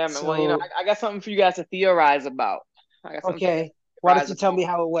 Yeah, man. Well, So, I got something for you guys to theorize about. I got something for you guys okay, to why don't theorize you tell about. me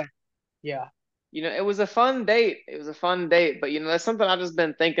how it went? Yeah. It was a fun date. It was a fun date, but that's something I've just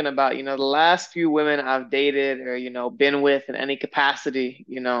been thinking about. The last few women I've dated or been with in any capacity,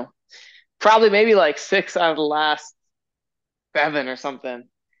 probably maybe like six out of the last seven or something.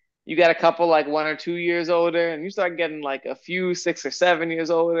 You got a couple like 1 or 2 years older, and you start getting like a few 6 or 7 years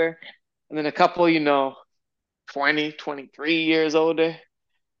older, and then a couple, 20, 23 years older.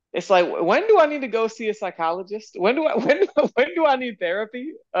 It's like, when do I need to go see a psychologist? When do I when do I need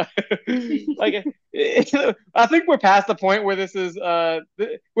therapy? Like, I think we're past the point where this is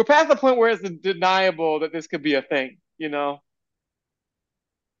we're past the point where it's deniable that this could be a thing. Well,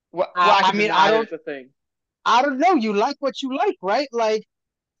 I I could mean, I deny that don't, it's a thing. I don't know. You like what you like, right? Like,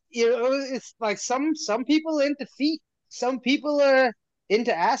 it's like some people into feet, some people are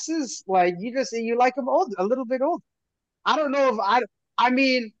into asses. Like, you like them old, a little bit old. I don't know if I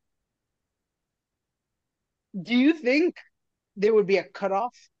mean, do you think there would be a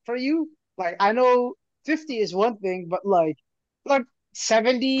cutoff for you? Like, I know 50 is one thing, but like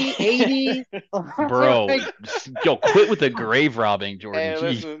 70, 80, Bro, like, yo, quit with the grave robbing, Jordan.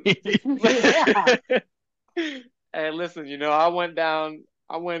 Hey, Gee. listen. yeah. Hey, listen. I went down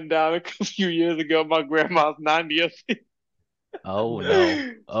a few years ago. My grandma's 90th. Oh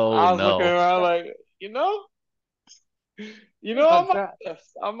no. Oh I was looking no. around like, I What's might that?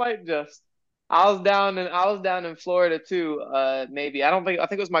 just, I might just. I was down in Florida too. Maybe I don't think I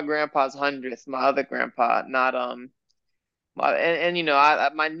think it was my grandpa's 100th. My other grandpa, not Well,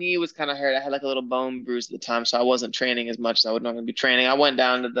 and my knee was kind of hurt. I had like a little bone bruise at the time, so I wasn't training as much as I would normally be training. I went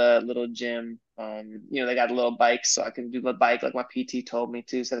down to the little gym. They got a little bike, so I can do the bike like my PT told me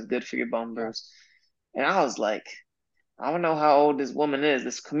to. Said it's good for your bone Yeah. bruise. And I was like, I don't know how old this woman is.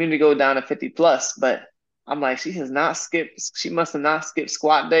 This community go down to 50 plus, but I'm like, she must have not skipped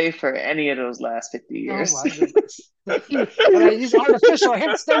squat day for any of those last 50 Oh years. my goodness. And these artificial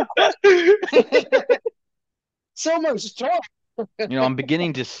hips don't quit. So much torque. I'm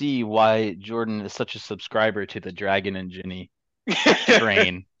beginning to see why Jordan is such a subscriber to the Dragon and Ginny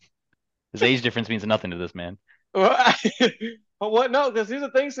train. His age difference means nothing to this man. Well, but what? No, because here's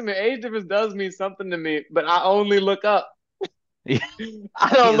the thing, Samir. Age difference does mean something to me, but I only look up. I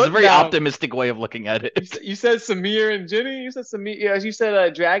don't It's a look very down. optimistic way of looking at You it. said, you said Samir and Jimmy. You said Samir. Yeah, you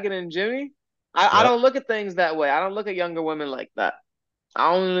said Dragon and Jimmy. I Yep. don't look at things that way. I don't look at younger women like that.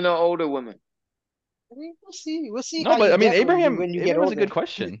 I only know older women. I mean, we'll see. We'll see No, how but you I mean, get Abraham, when you get Abraham's a older. good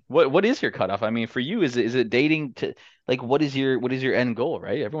question. What is your cutoff? I mean, for you, is it dating to like what is your end goal,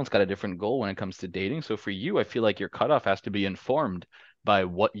 right? Everyone's got a different goal when it comes to dating. So for you, I feel like your cutoff has to be informed by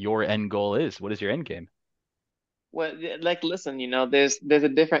what your end goal is. What is your end game? Well, like, listen, there's a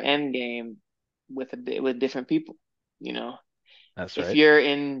different end game with different people. You know, That's if right. you're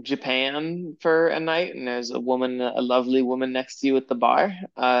in Japan for a night and there's a lovely woman next to you at the bar,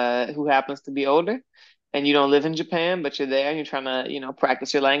 who happens to be older, and you don't live in Japan, but you're there and you're trying to,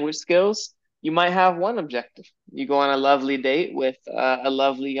 practice your language skills, you might have one objective. You go on a lovely date with a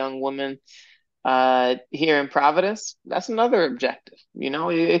lovely young woman here in Providence. That's another objective.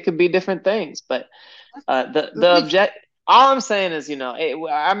 It could be different things, but Let the me object. All I'm saying is,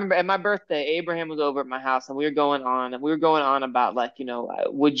 I remember at my birthday, Abraham was over at my house, and we were going on about like,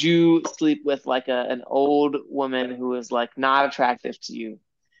 would you sleep with like an old woman who is like not attractive to you?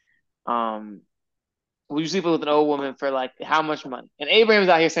 Um, would you sleep with an old woman for like how much money? And Abraham's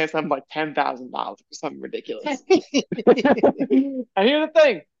out here saying something like $10,000 or something ridiculous. And here's the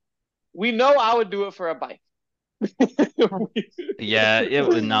thing: we know I would do it for a bike. Yeah, it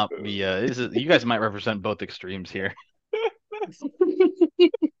would not be. You guys might represent both extremes here.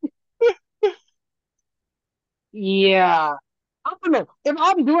 Yeah. I don't know. If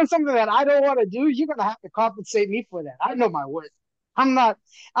I'm doing something that I don't want to do, you're gonna have to compensate me for that. I know my worth. I'm not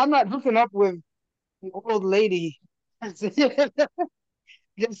I'm not hooking up with an old lady.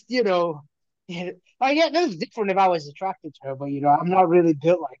 Just, yeah, like, yeah, that's different if I was attracted to her, but I'm not really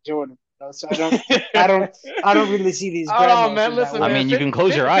built like Jordan, so I don't really see these Oh grandmas man, in that listen, I way. man. mean, you can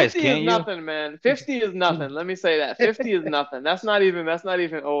close your eyes, 50 is can't you? nothing, man. 50 is nothing. Let me say that. 50 is nothing. That's not even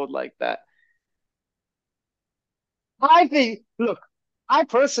old like that. I think, look, I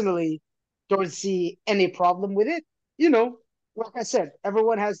personally don't see any problem with it. You know, like I said,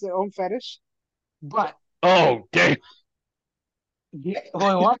 everyone has their own fetish, but Oh, damn. yeah,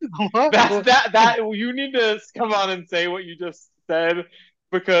 what? That's What? that you need to come on and say what you just said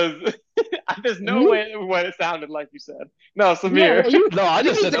because there's no Me? way what it sounded like you said. No, No, Samir. well, you No, I you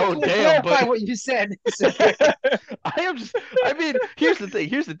just need said, to oh, damn, but clarify what you said, Samir. I am just, I mean, here's the thing.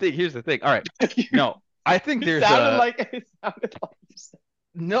 Here's the thing. Here's the thing. All right. You, No, I think it there's sounded a, like it sounded like you said.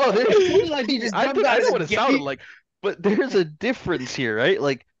 no, there, It sounded like you just jumped I out know as a what it sounded gay. like, but there's a difference here, right?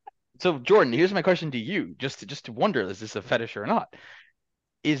 Like, so Jordan, here's my question to you, just to wonder, is this a fetish or not?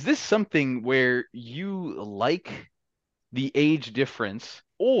 Is this something where you like the age difference,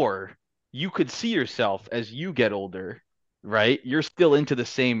 or you could see yourself as you get older, right? You're still into the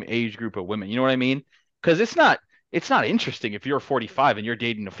same age group of women. You know what I mean? Because it's not interesting if you're 45 and you're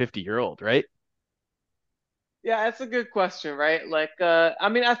dating a 50-year-old, right? Yeah, that's a good question, right? Like, I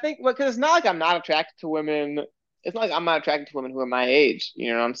mean, I think because it's not like I'm not attracted to women. It's not like I'm not attracted to women who are my age.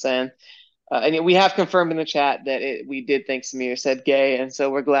 You know what I'm saying? And we have confirmed in the chat that we did think Samir said gay, and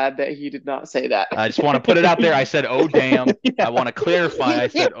so we're glad that he did not say that. I just want to put it out there. I said, "Oh damn." I Yeah, want to clarify. I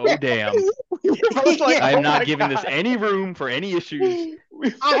said, "Oh damn." we were both like, I am "Oh not my giving this God." any room for any issues. We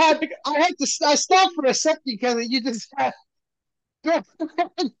were I had like, I had to I stopped for a second because you just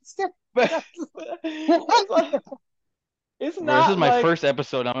but it's like it's Bro, this is not my like first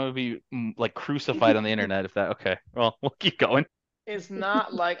episode. I'm gonna be like crucified on the internet if that. Okay, well, we'll keep going. it's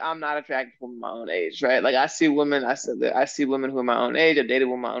not like I'm not attracted to women my own age, right? Like I see women, I said that I see women who are my own age. I dated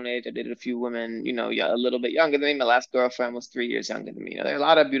women my own age. I dated a few women, yeah, a little bit younger than me. My last girlfriend was 3 years younger than me. There are a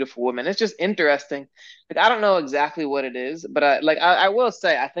lot of beautiful women. It's just interesting. Like I don't know exactly what it is, but I will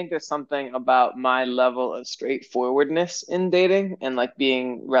say I think there's something about my level of straightforwardness in dating and like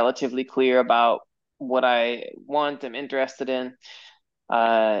being relatively clear about what I want, I'm interested in.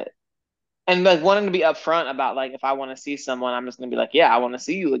 Uh, and like wanting to be upfront about like if I want to see someone, I'm just gonna be like, yeah, I want to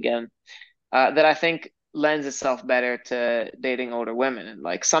see you again. That I think lends itself better to dating older women. And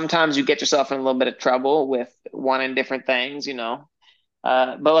like sometimes you get yourself in a little bit of trouble with wanting different things, you know.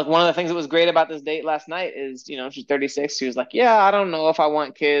 But like one of the things that was great about this date last night is, you know, she's 36. She was like, "Yeah, I don't know if I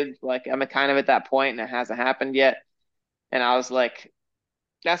want kids. Like I'm kind of at that point and it hasn't happened yet." And I was like,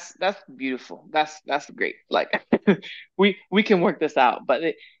 that's beautiful. That's great. Like we can work this out.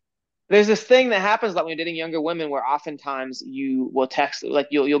 But there's this thing that happens like when you're dating younger women where oftentimes you will text like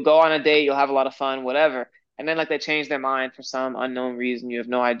you'll go on a date, you'll have a lot of fun, whatever. And then like they change their mind for some unknown reason. You have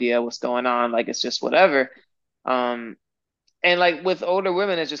no idea what's going on. Like it's just whatever. Um, and like with older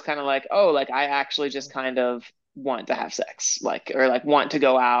women, it's just kind of like, oh, like I actually just kind of want to have sex, like or like want to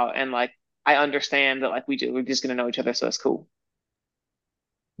go out and like I understand that like we're just gonna know each other, so it's cool.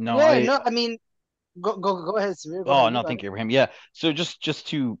 No, Yeah, I no, I mean, go ahead, Samir. Go oh ahead. You no, got thank it. you, Abraham. Yeah. So just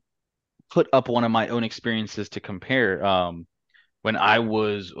to put up one of my own experiences to compare, when I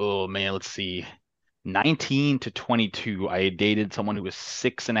was, oh man, let's see, 19 to 22, I dated someone who was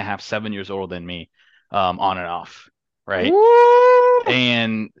 6.5, 7 years older than me, on and off, right? Woo!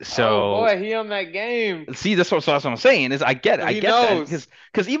 And Oh so boy, he on that game. see, that's what I'm saying is So I he get that knows.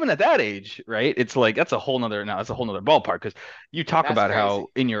 because even at that age, right? It's like that's a whole nother now, that's a whole nother ballpark because you talk That's about how crazy.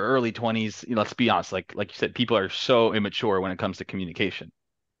 in your early 20s, you know, let's be honest, like you said, people are so immature when it comes to communication,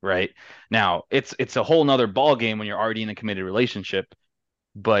 right? Now, it's a whole nother ball game when you're already in a committed relationship,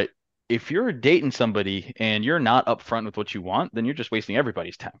 but if you're dating somebody and you're not upfront with what you want, then you're just wasting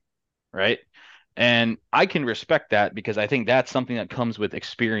everybody's time, right? And I can respect that because I think that's something that comes with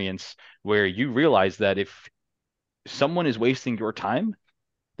experience where you realize that if someone is wasting your time,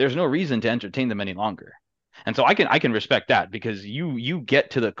 there's no reason to entertain them any longer. And so I can respect that because you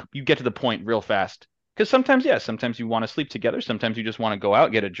get to the point real fast. Because sometimes, yes, sometimes you want to sleep together. Sometimes you just want to go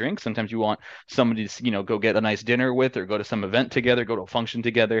out, get a drink. Sometimes you want somebody to, you know, go get a nice dinner with or go to some event together, go to a function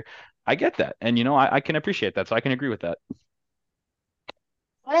together. I get that. And, you know, I can appreciate that. So I can agree with that.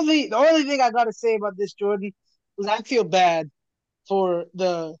 The only thing I gotta say about this, Jordan, is I feel bad for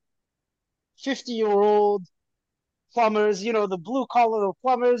the 50-year-old plumbers, the blue collar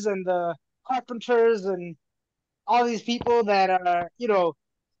plumbers and the carpenters and all these people that are,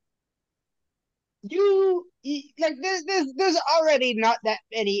 like there's already not that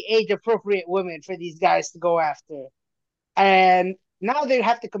many age appropriate women for these guys to go after. And now they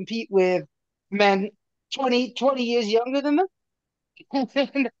have to compete with men 20 years younger than them.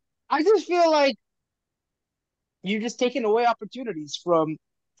 And I just feel like you're just taking away opportunities from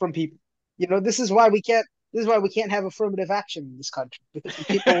people. This is why we can't have affirmative action in this country because the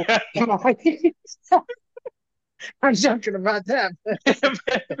people I'm joking about that. Here's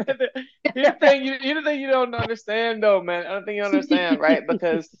the thing, here's the thing you don't understand though, man. I don't think you understand, right?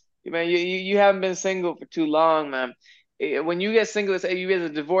 Because man, you haven't been single for too long, man. When you get single, say you get a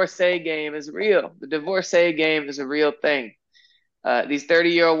divorcee game is real. The divorcee game is a real thing. These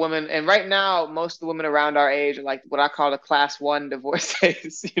 30-year-old women, and right now, most of the women around our age are like what I call the class one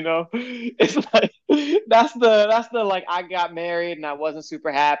divorcees, you know? It's like that's the like I got married and I wasn't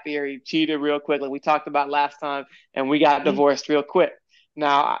super happy or he cheated real quick, like we talked about last time, and we got divorced real quick.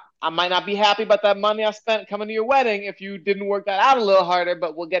 Now, I might not be happy about that money I spent coming to your wedding if you didn't work that out a little harder,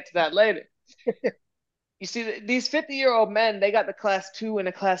 but we'll get to that later. You see, these 50-year-old men, they got the class two and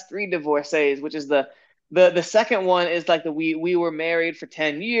the class three divorcees, which is the second one is like the we were married for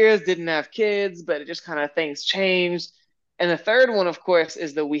 10 years, didn't have kids, but it just kind of things changed. And the third one, of course,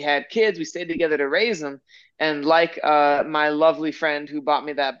 is that we had kids, we stayed together to raise them. And like my lovely friend who bought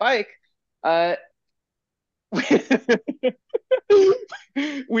me that bike, uh,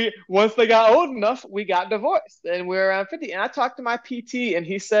 we once they got old enough, we got divorced, and we are around 50. And I talked to my PT, and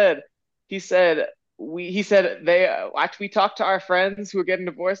he said he said they actually we talked to our friends who are getting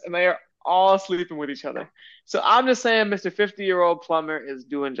divorced, and they are all sleeping with each other. So I'm just saying, Mr. 50-year-old plumber is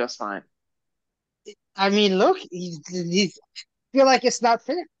doing just fine. I mean, look, he's feel like it's not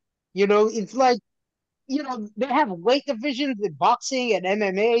fair. It's like, they have weight divisions in boxing and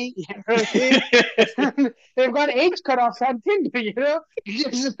MMA. You know what I'm saying? They've got age cutoffs on Tinder.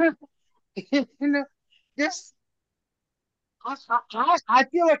 Just, you know, just I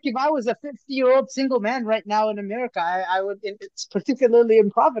feel like if I was a 50-year-old single man right now in America, I would, it's particularly in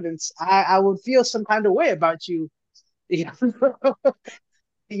Providence, I would feel some kind of way about you. You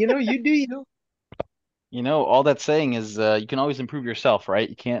know, you do you. You know, all that's saying is you can always improve yourself, right?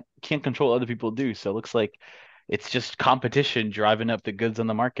 You can't control what other people do. So it looks like it's just competition driving up the goods on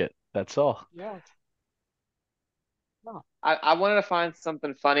the market. That's all. Yeah. No. I wanted to find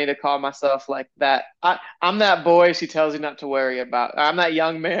something funny to call myself like that. I'm that boy she tells you not to worry about. I'm that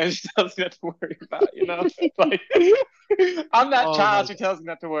young man she tells you not to worry about, Like I'm that Oh my child she God. tells you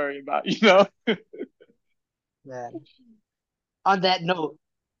not to worry about, Man. On that note,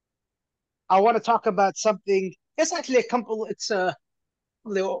 I want to talk about something. It's actually a couple. It's a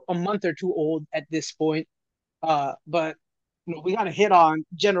month or two old at this point. But we got to hit on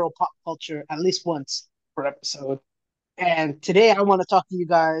general pop culture at least once per episode. And today I want to talk to you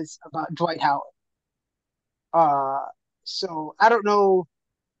guys about Dwight Howard. Uh, so I don't know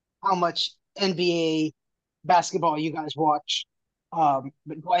how much NBA basketball you guys watch,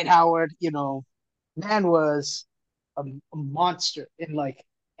 but Dwight Howard, man was a monster in like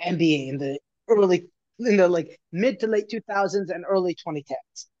NBA early in the like mid to late 2000s and early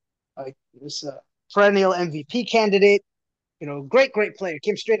 2010s. Like he was a perennial MVP candidate, great player,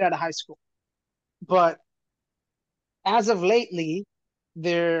 came straight out of high school. But as of lately,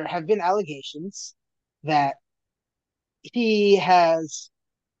 there have been allegations that he has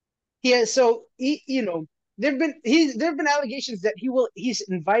so there've been allegations that he's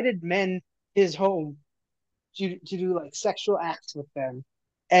invited men his home to do like sexual acts with them,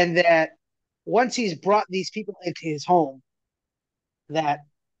 and that once he's brought these people into his home, that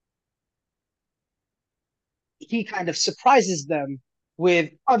he kind of surprises them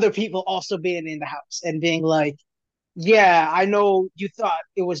with other people also being in the house and being like, "Yeah, I know you thought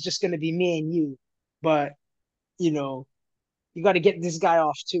it was just going to be me and you, but you know, you got to get this guy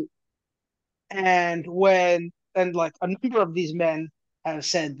off too." And like a number of these men have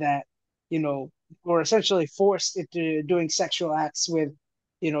said that, were essentially forced into doing sexual acts with,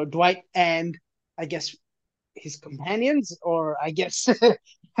 Dwight and I guess his companions, or I guess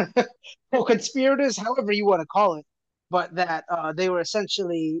co-conspirators, however you want to call it, but that they were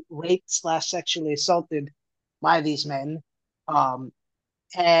essentially raped slash sexually assaulted by these men. Um,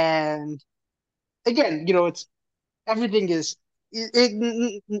 and again, it's everything is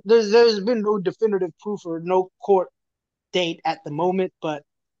there's been no definitive proof or no court date at the moment, but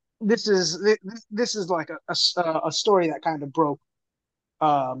this is like a story that kind of broke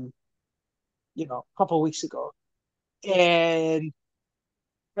um a couple of weeks ago. And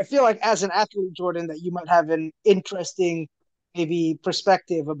I feel like as an athlete, Jordan, that you might have an interesting maybe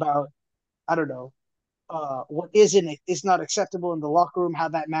perspective about, I don't know, what is not acceptable in the locker room, how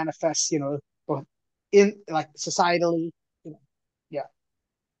that manifests, both in like societally, you know. Yeah.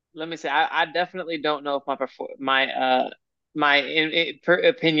 Let me say, I definitely don't know if my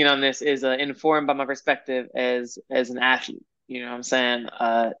opinion on this is informed by my perspective as an athlete. You know what I'm saying?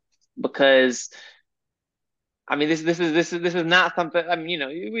 Because I mean, this is not something. I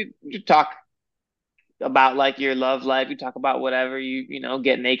mean, you talk about like your love life, you talk about whatever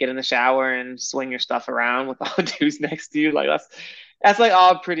get naked in the shower and swing your stuff around with all the dudes next to you. Like that's like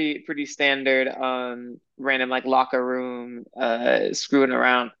all pretty standard random like locker room screwing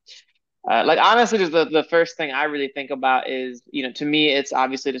around. Like honestly, just the first thing I really think about is, to me, it's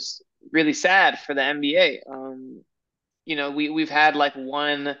obviously just really sad for the NBA. We've had like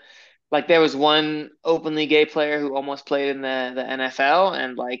there was one openly gay player who almost played in the NFL,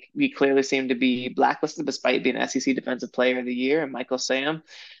 and like we clearly seem to be blacklisted despite being SEC Defensive Player of the Year, and Michael Sam.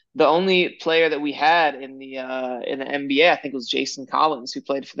 The only player that we had in the NBA, I think, was Jason Collins, who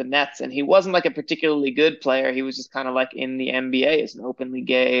played for the Nets, and he wasn't like a particularly good player. He was just kind of like in the NBA as an openly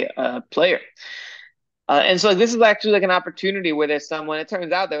gay player. And so like, this is actually like an opportunity where there's someone. It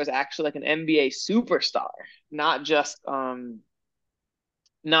turns out there was actually like an NBA superstar, not just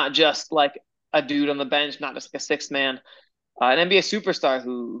not just like a dude on the bench, not just like a six man, an NBA superstar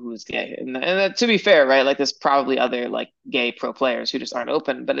who's gay. And to be fair, right, like there's probably other like gay pro players who just aren't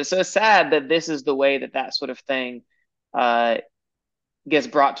open. But it's so sad that this is the way that sort of thing uh, gets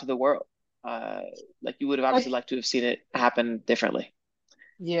brought to the world. Uh, like you would have I obviously liked to have seen it happen differently.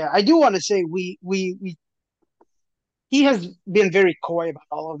 Yeah, I do want to say we he has been very coy about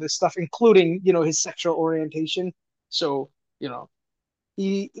all of this stuff, including, his sexual orientation. So, you know,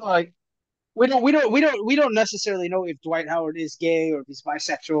 he like we don't necessarily know if Dwight Howard is gay or if he's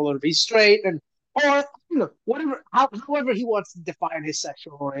bisexual or if he's straight, and or whatever however he wants to define his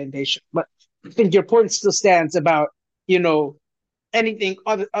sexual orientation. But I think your point still stands about, you know, anything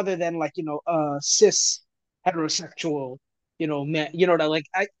other than like, cis heterosexual, man, that like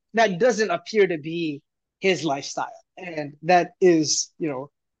that doesn't appear to be his lifestyle. And that is, you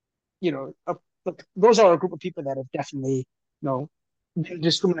know, a, look, those are a group of people that have definitely, been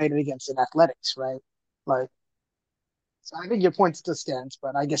discriminated against in athletics, right? Like, so I think your point still stands,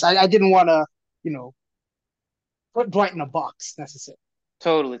 but I guess I didn't want to, you know, put Dwight in a box necessarily.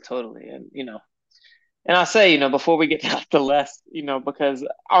 Totally, totally. And I'll say, before we get to the less, because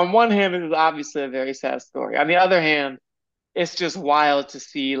on one hand, this is obviously a very sad story. On the other hand, it's just wild to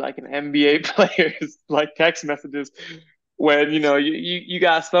see like an NBA player's like text messages when, you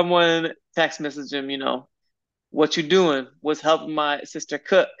got someone text message him, What you doing? Was helping my sister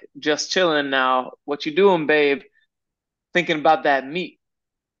cook. Just chilling now. What you doing, babe? Thinking about that meat.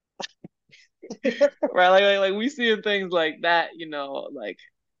 Right? Like we seeing things like that, like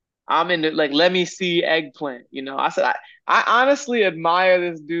I'm into like let me see eggplant. I said I honestly admire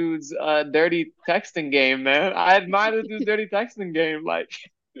this dude's dirty texting game, man. I admire this dude's dirty texting game. Like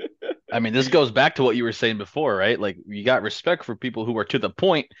I mean, this goes back to what you were saying before, right? Like you got respect for people who are to the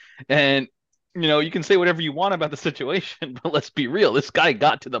point, and you can say whatever you want about the situation, but let's be real. This guy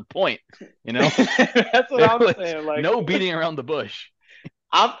got to the point, you know? that's what There I'm was saying. Like no beating around the bush.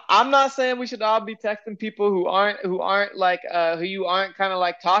 I'm not saying we should all be texting people who aren't like who you aren't kind of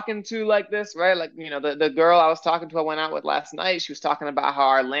like talking to like this, right? Like, the girl I was talking to, I went out with last night, she was talking about how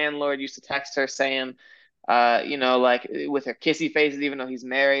our landlord used to text her saying, like with her kissy faces, even though he's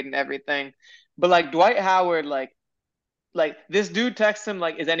married and everything. But like Dwight Howard, like this dude texts him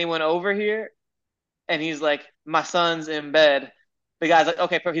like, "Is anyone over here?" And he's like, "My son's in bed." The guy's like,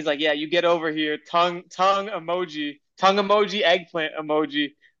 "Okay, perfect." He's like, "Yeah, you get over here." Tongue emoji, eggplant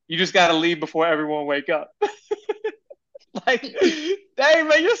emoji. You just gotta leave before everyone wake up. Like, dang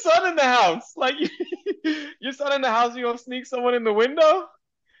man, your son in the house. Like, your son in the house. You gonna sneak someone in the window?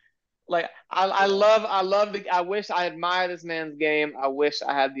 Like, I wish I admire this man's game. I wish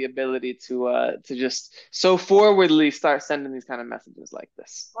I had the ability to just so forwardly start sending these kind of messages like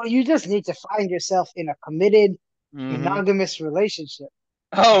this. Well, you just need to find yourself in a committed, Hmm. monogamous relationship.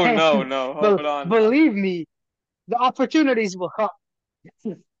 Oh And no, no, hold on now. believe me, the opportunities will come.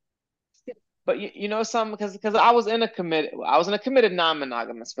 But some because I was in a committed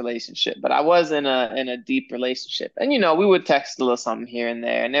non-monogamous relationship, but I was in a deep relationship, and we would text a little something here and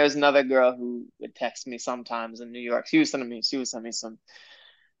there. And there was another girl who would text me sometimes in New York. She would say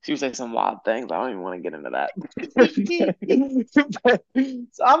some wild things. I don't even want to get into that.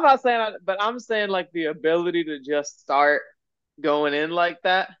 So I'm not saying, but I'm saying like the ability to just start going in like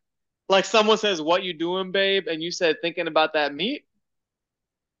that. Like someone says, "What you doing, babe?" and you said thinking about that meat.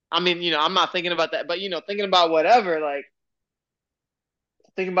 I mean, I'm not thinking about that, but thinking about whatever, like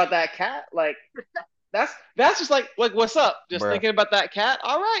thinking about that cat, like that's just like what's up? Just Bro. thinking about that cat.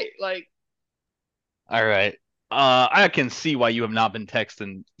 All right, like All right. I can see why you have not been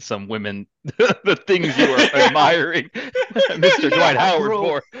texting some women the things you are admiring Mr. Dwight Yeah, Howard bro,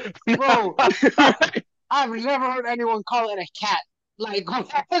 for. bro. I've never heard anyone call it a cat. Like, what?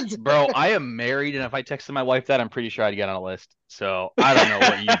 Bro, I am married, and if I texted my wife that, I'm pretty sure I'd get on a list. So I don't know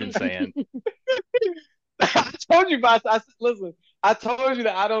what you've been saying. I told you, but listen. I told you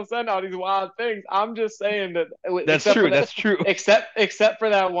that I don't send all these wild things. I'm just saying that, That's except for true. that, That's true. except for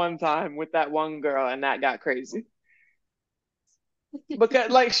that one time with that one girl, and that got crazy. Because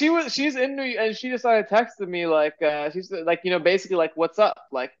like she's in New and she just started texting me like she's like basically like what's up,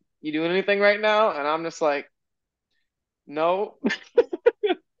 like you doing anything right now, and I'm just like no.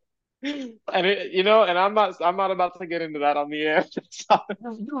 And and I'm not about to get into that on the air. So,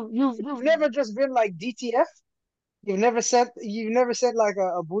 You've never just been like DTF. You've never sent like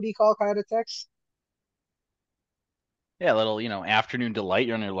a booty call kind of text. Yeah, a little, afternoon delight.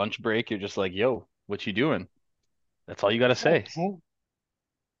 You're on your lunch break. You're just like, yo, what you doing? That's all you got to Oh, say. oh.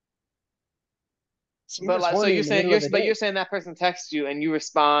 but Samir's like so horny you're in the saying middle of the you're day. saying that person texts you and you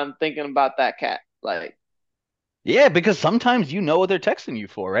respond thinking about that cat, like Yeah, because sometimes you know what they're texting you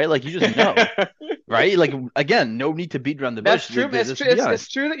for, right? Like you just know, right? Like again, no need to beat around the bush. That's Like, true. It's let's true. be It's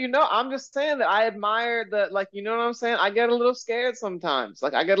honest. true that I'm just saying that I admire that. Like, you know what I'm saying? I get a little scared sometimes.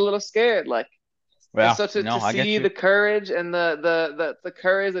 Like, I get a little scared. Like, and Well, so to no, I get see you. the courage and the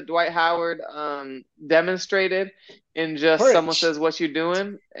courage that Dwight Howard demonstrated in just someone Courage. says, "What you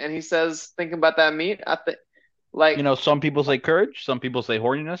doing?" and he says, "Thinking about that meat." I think like Some people say courage, some people say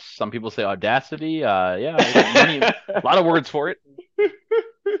horniness, some people say audacity. Yeah, I got a lot of words for it.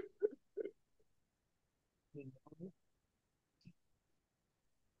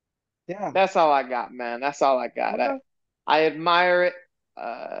 Yeah. that's all I got, man. That's all I got. I Okay. I admire it.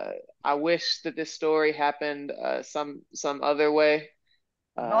 Uh, I wish that this story happened some other way.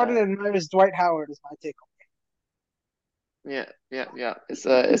 Jordan Uh, admires Dwight Howard is my take. Yeah, yeah, yeah. It's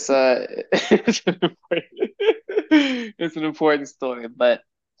an important, it's an important story. But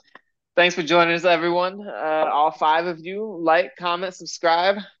thanks for joining us, everyone. All five of you, like, comment,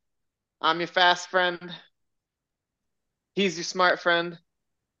 subscribe. I'm your fast friend. He's your smart friend.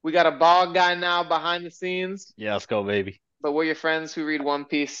 We got a bald guy now behind the scenes, Yeah, let's go, baby. but we're your friends who read One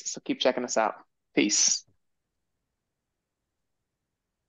Piece. So keep checking us out. Peace.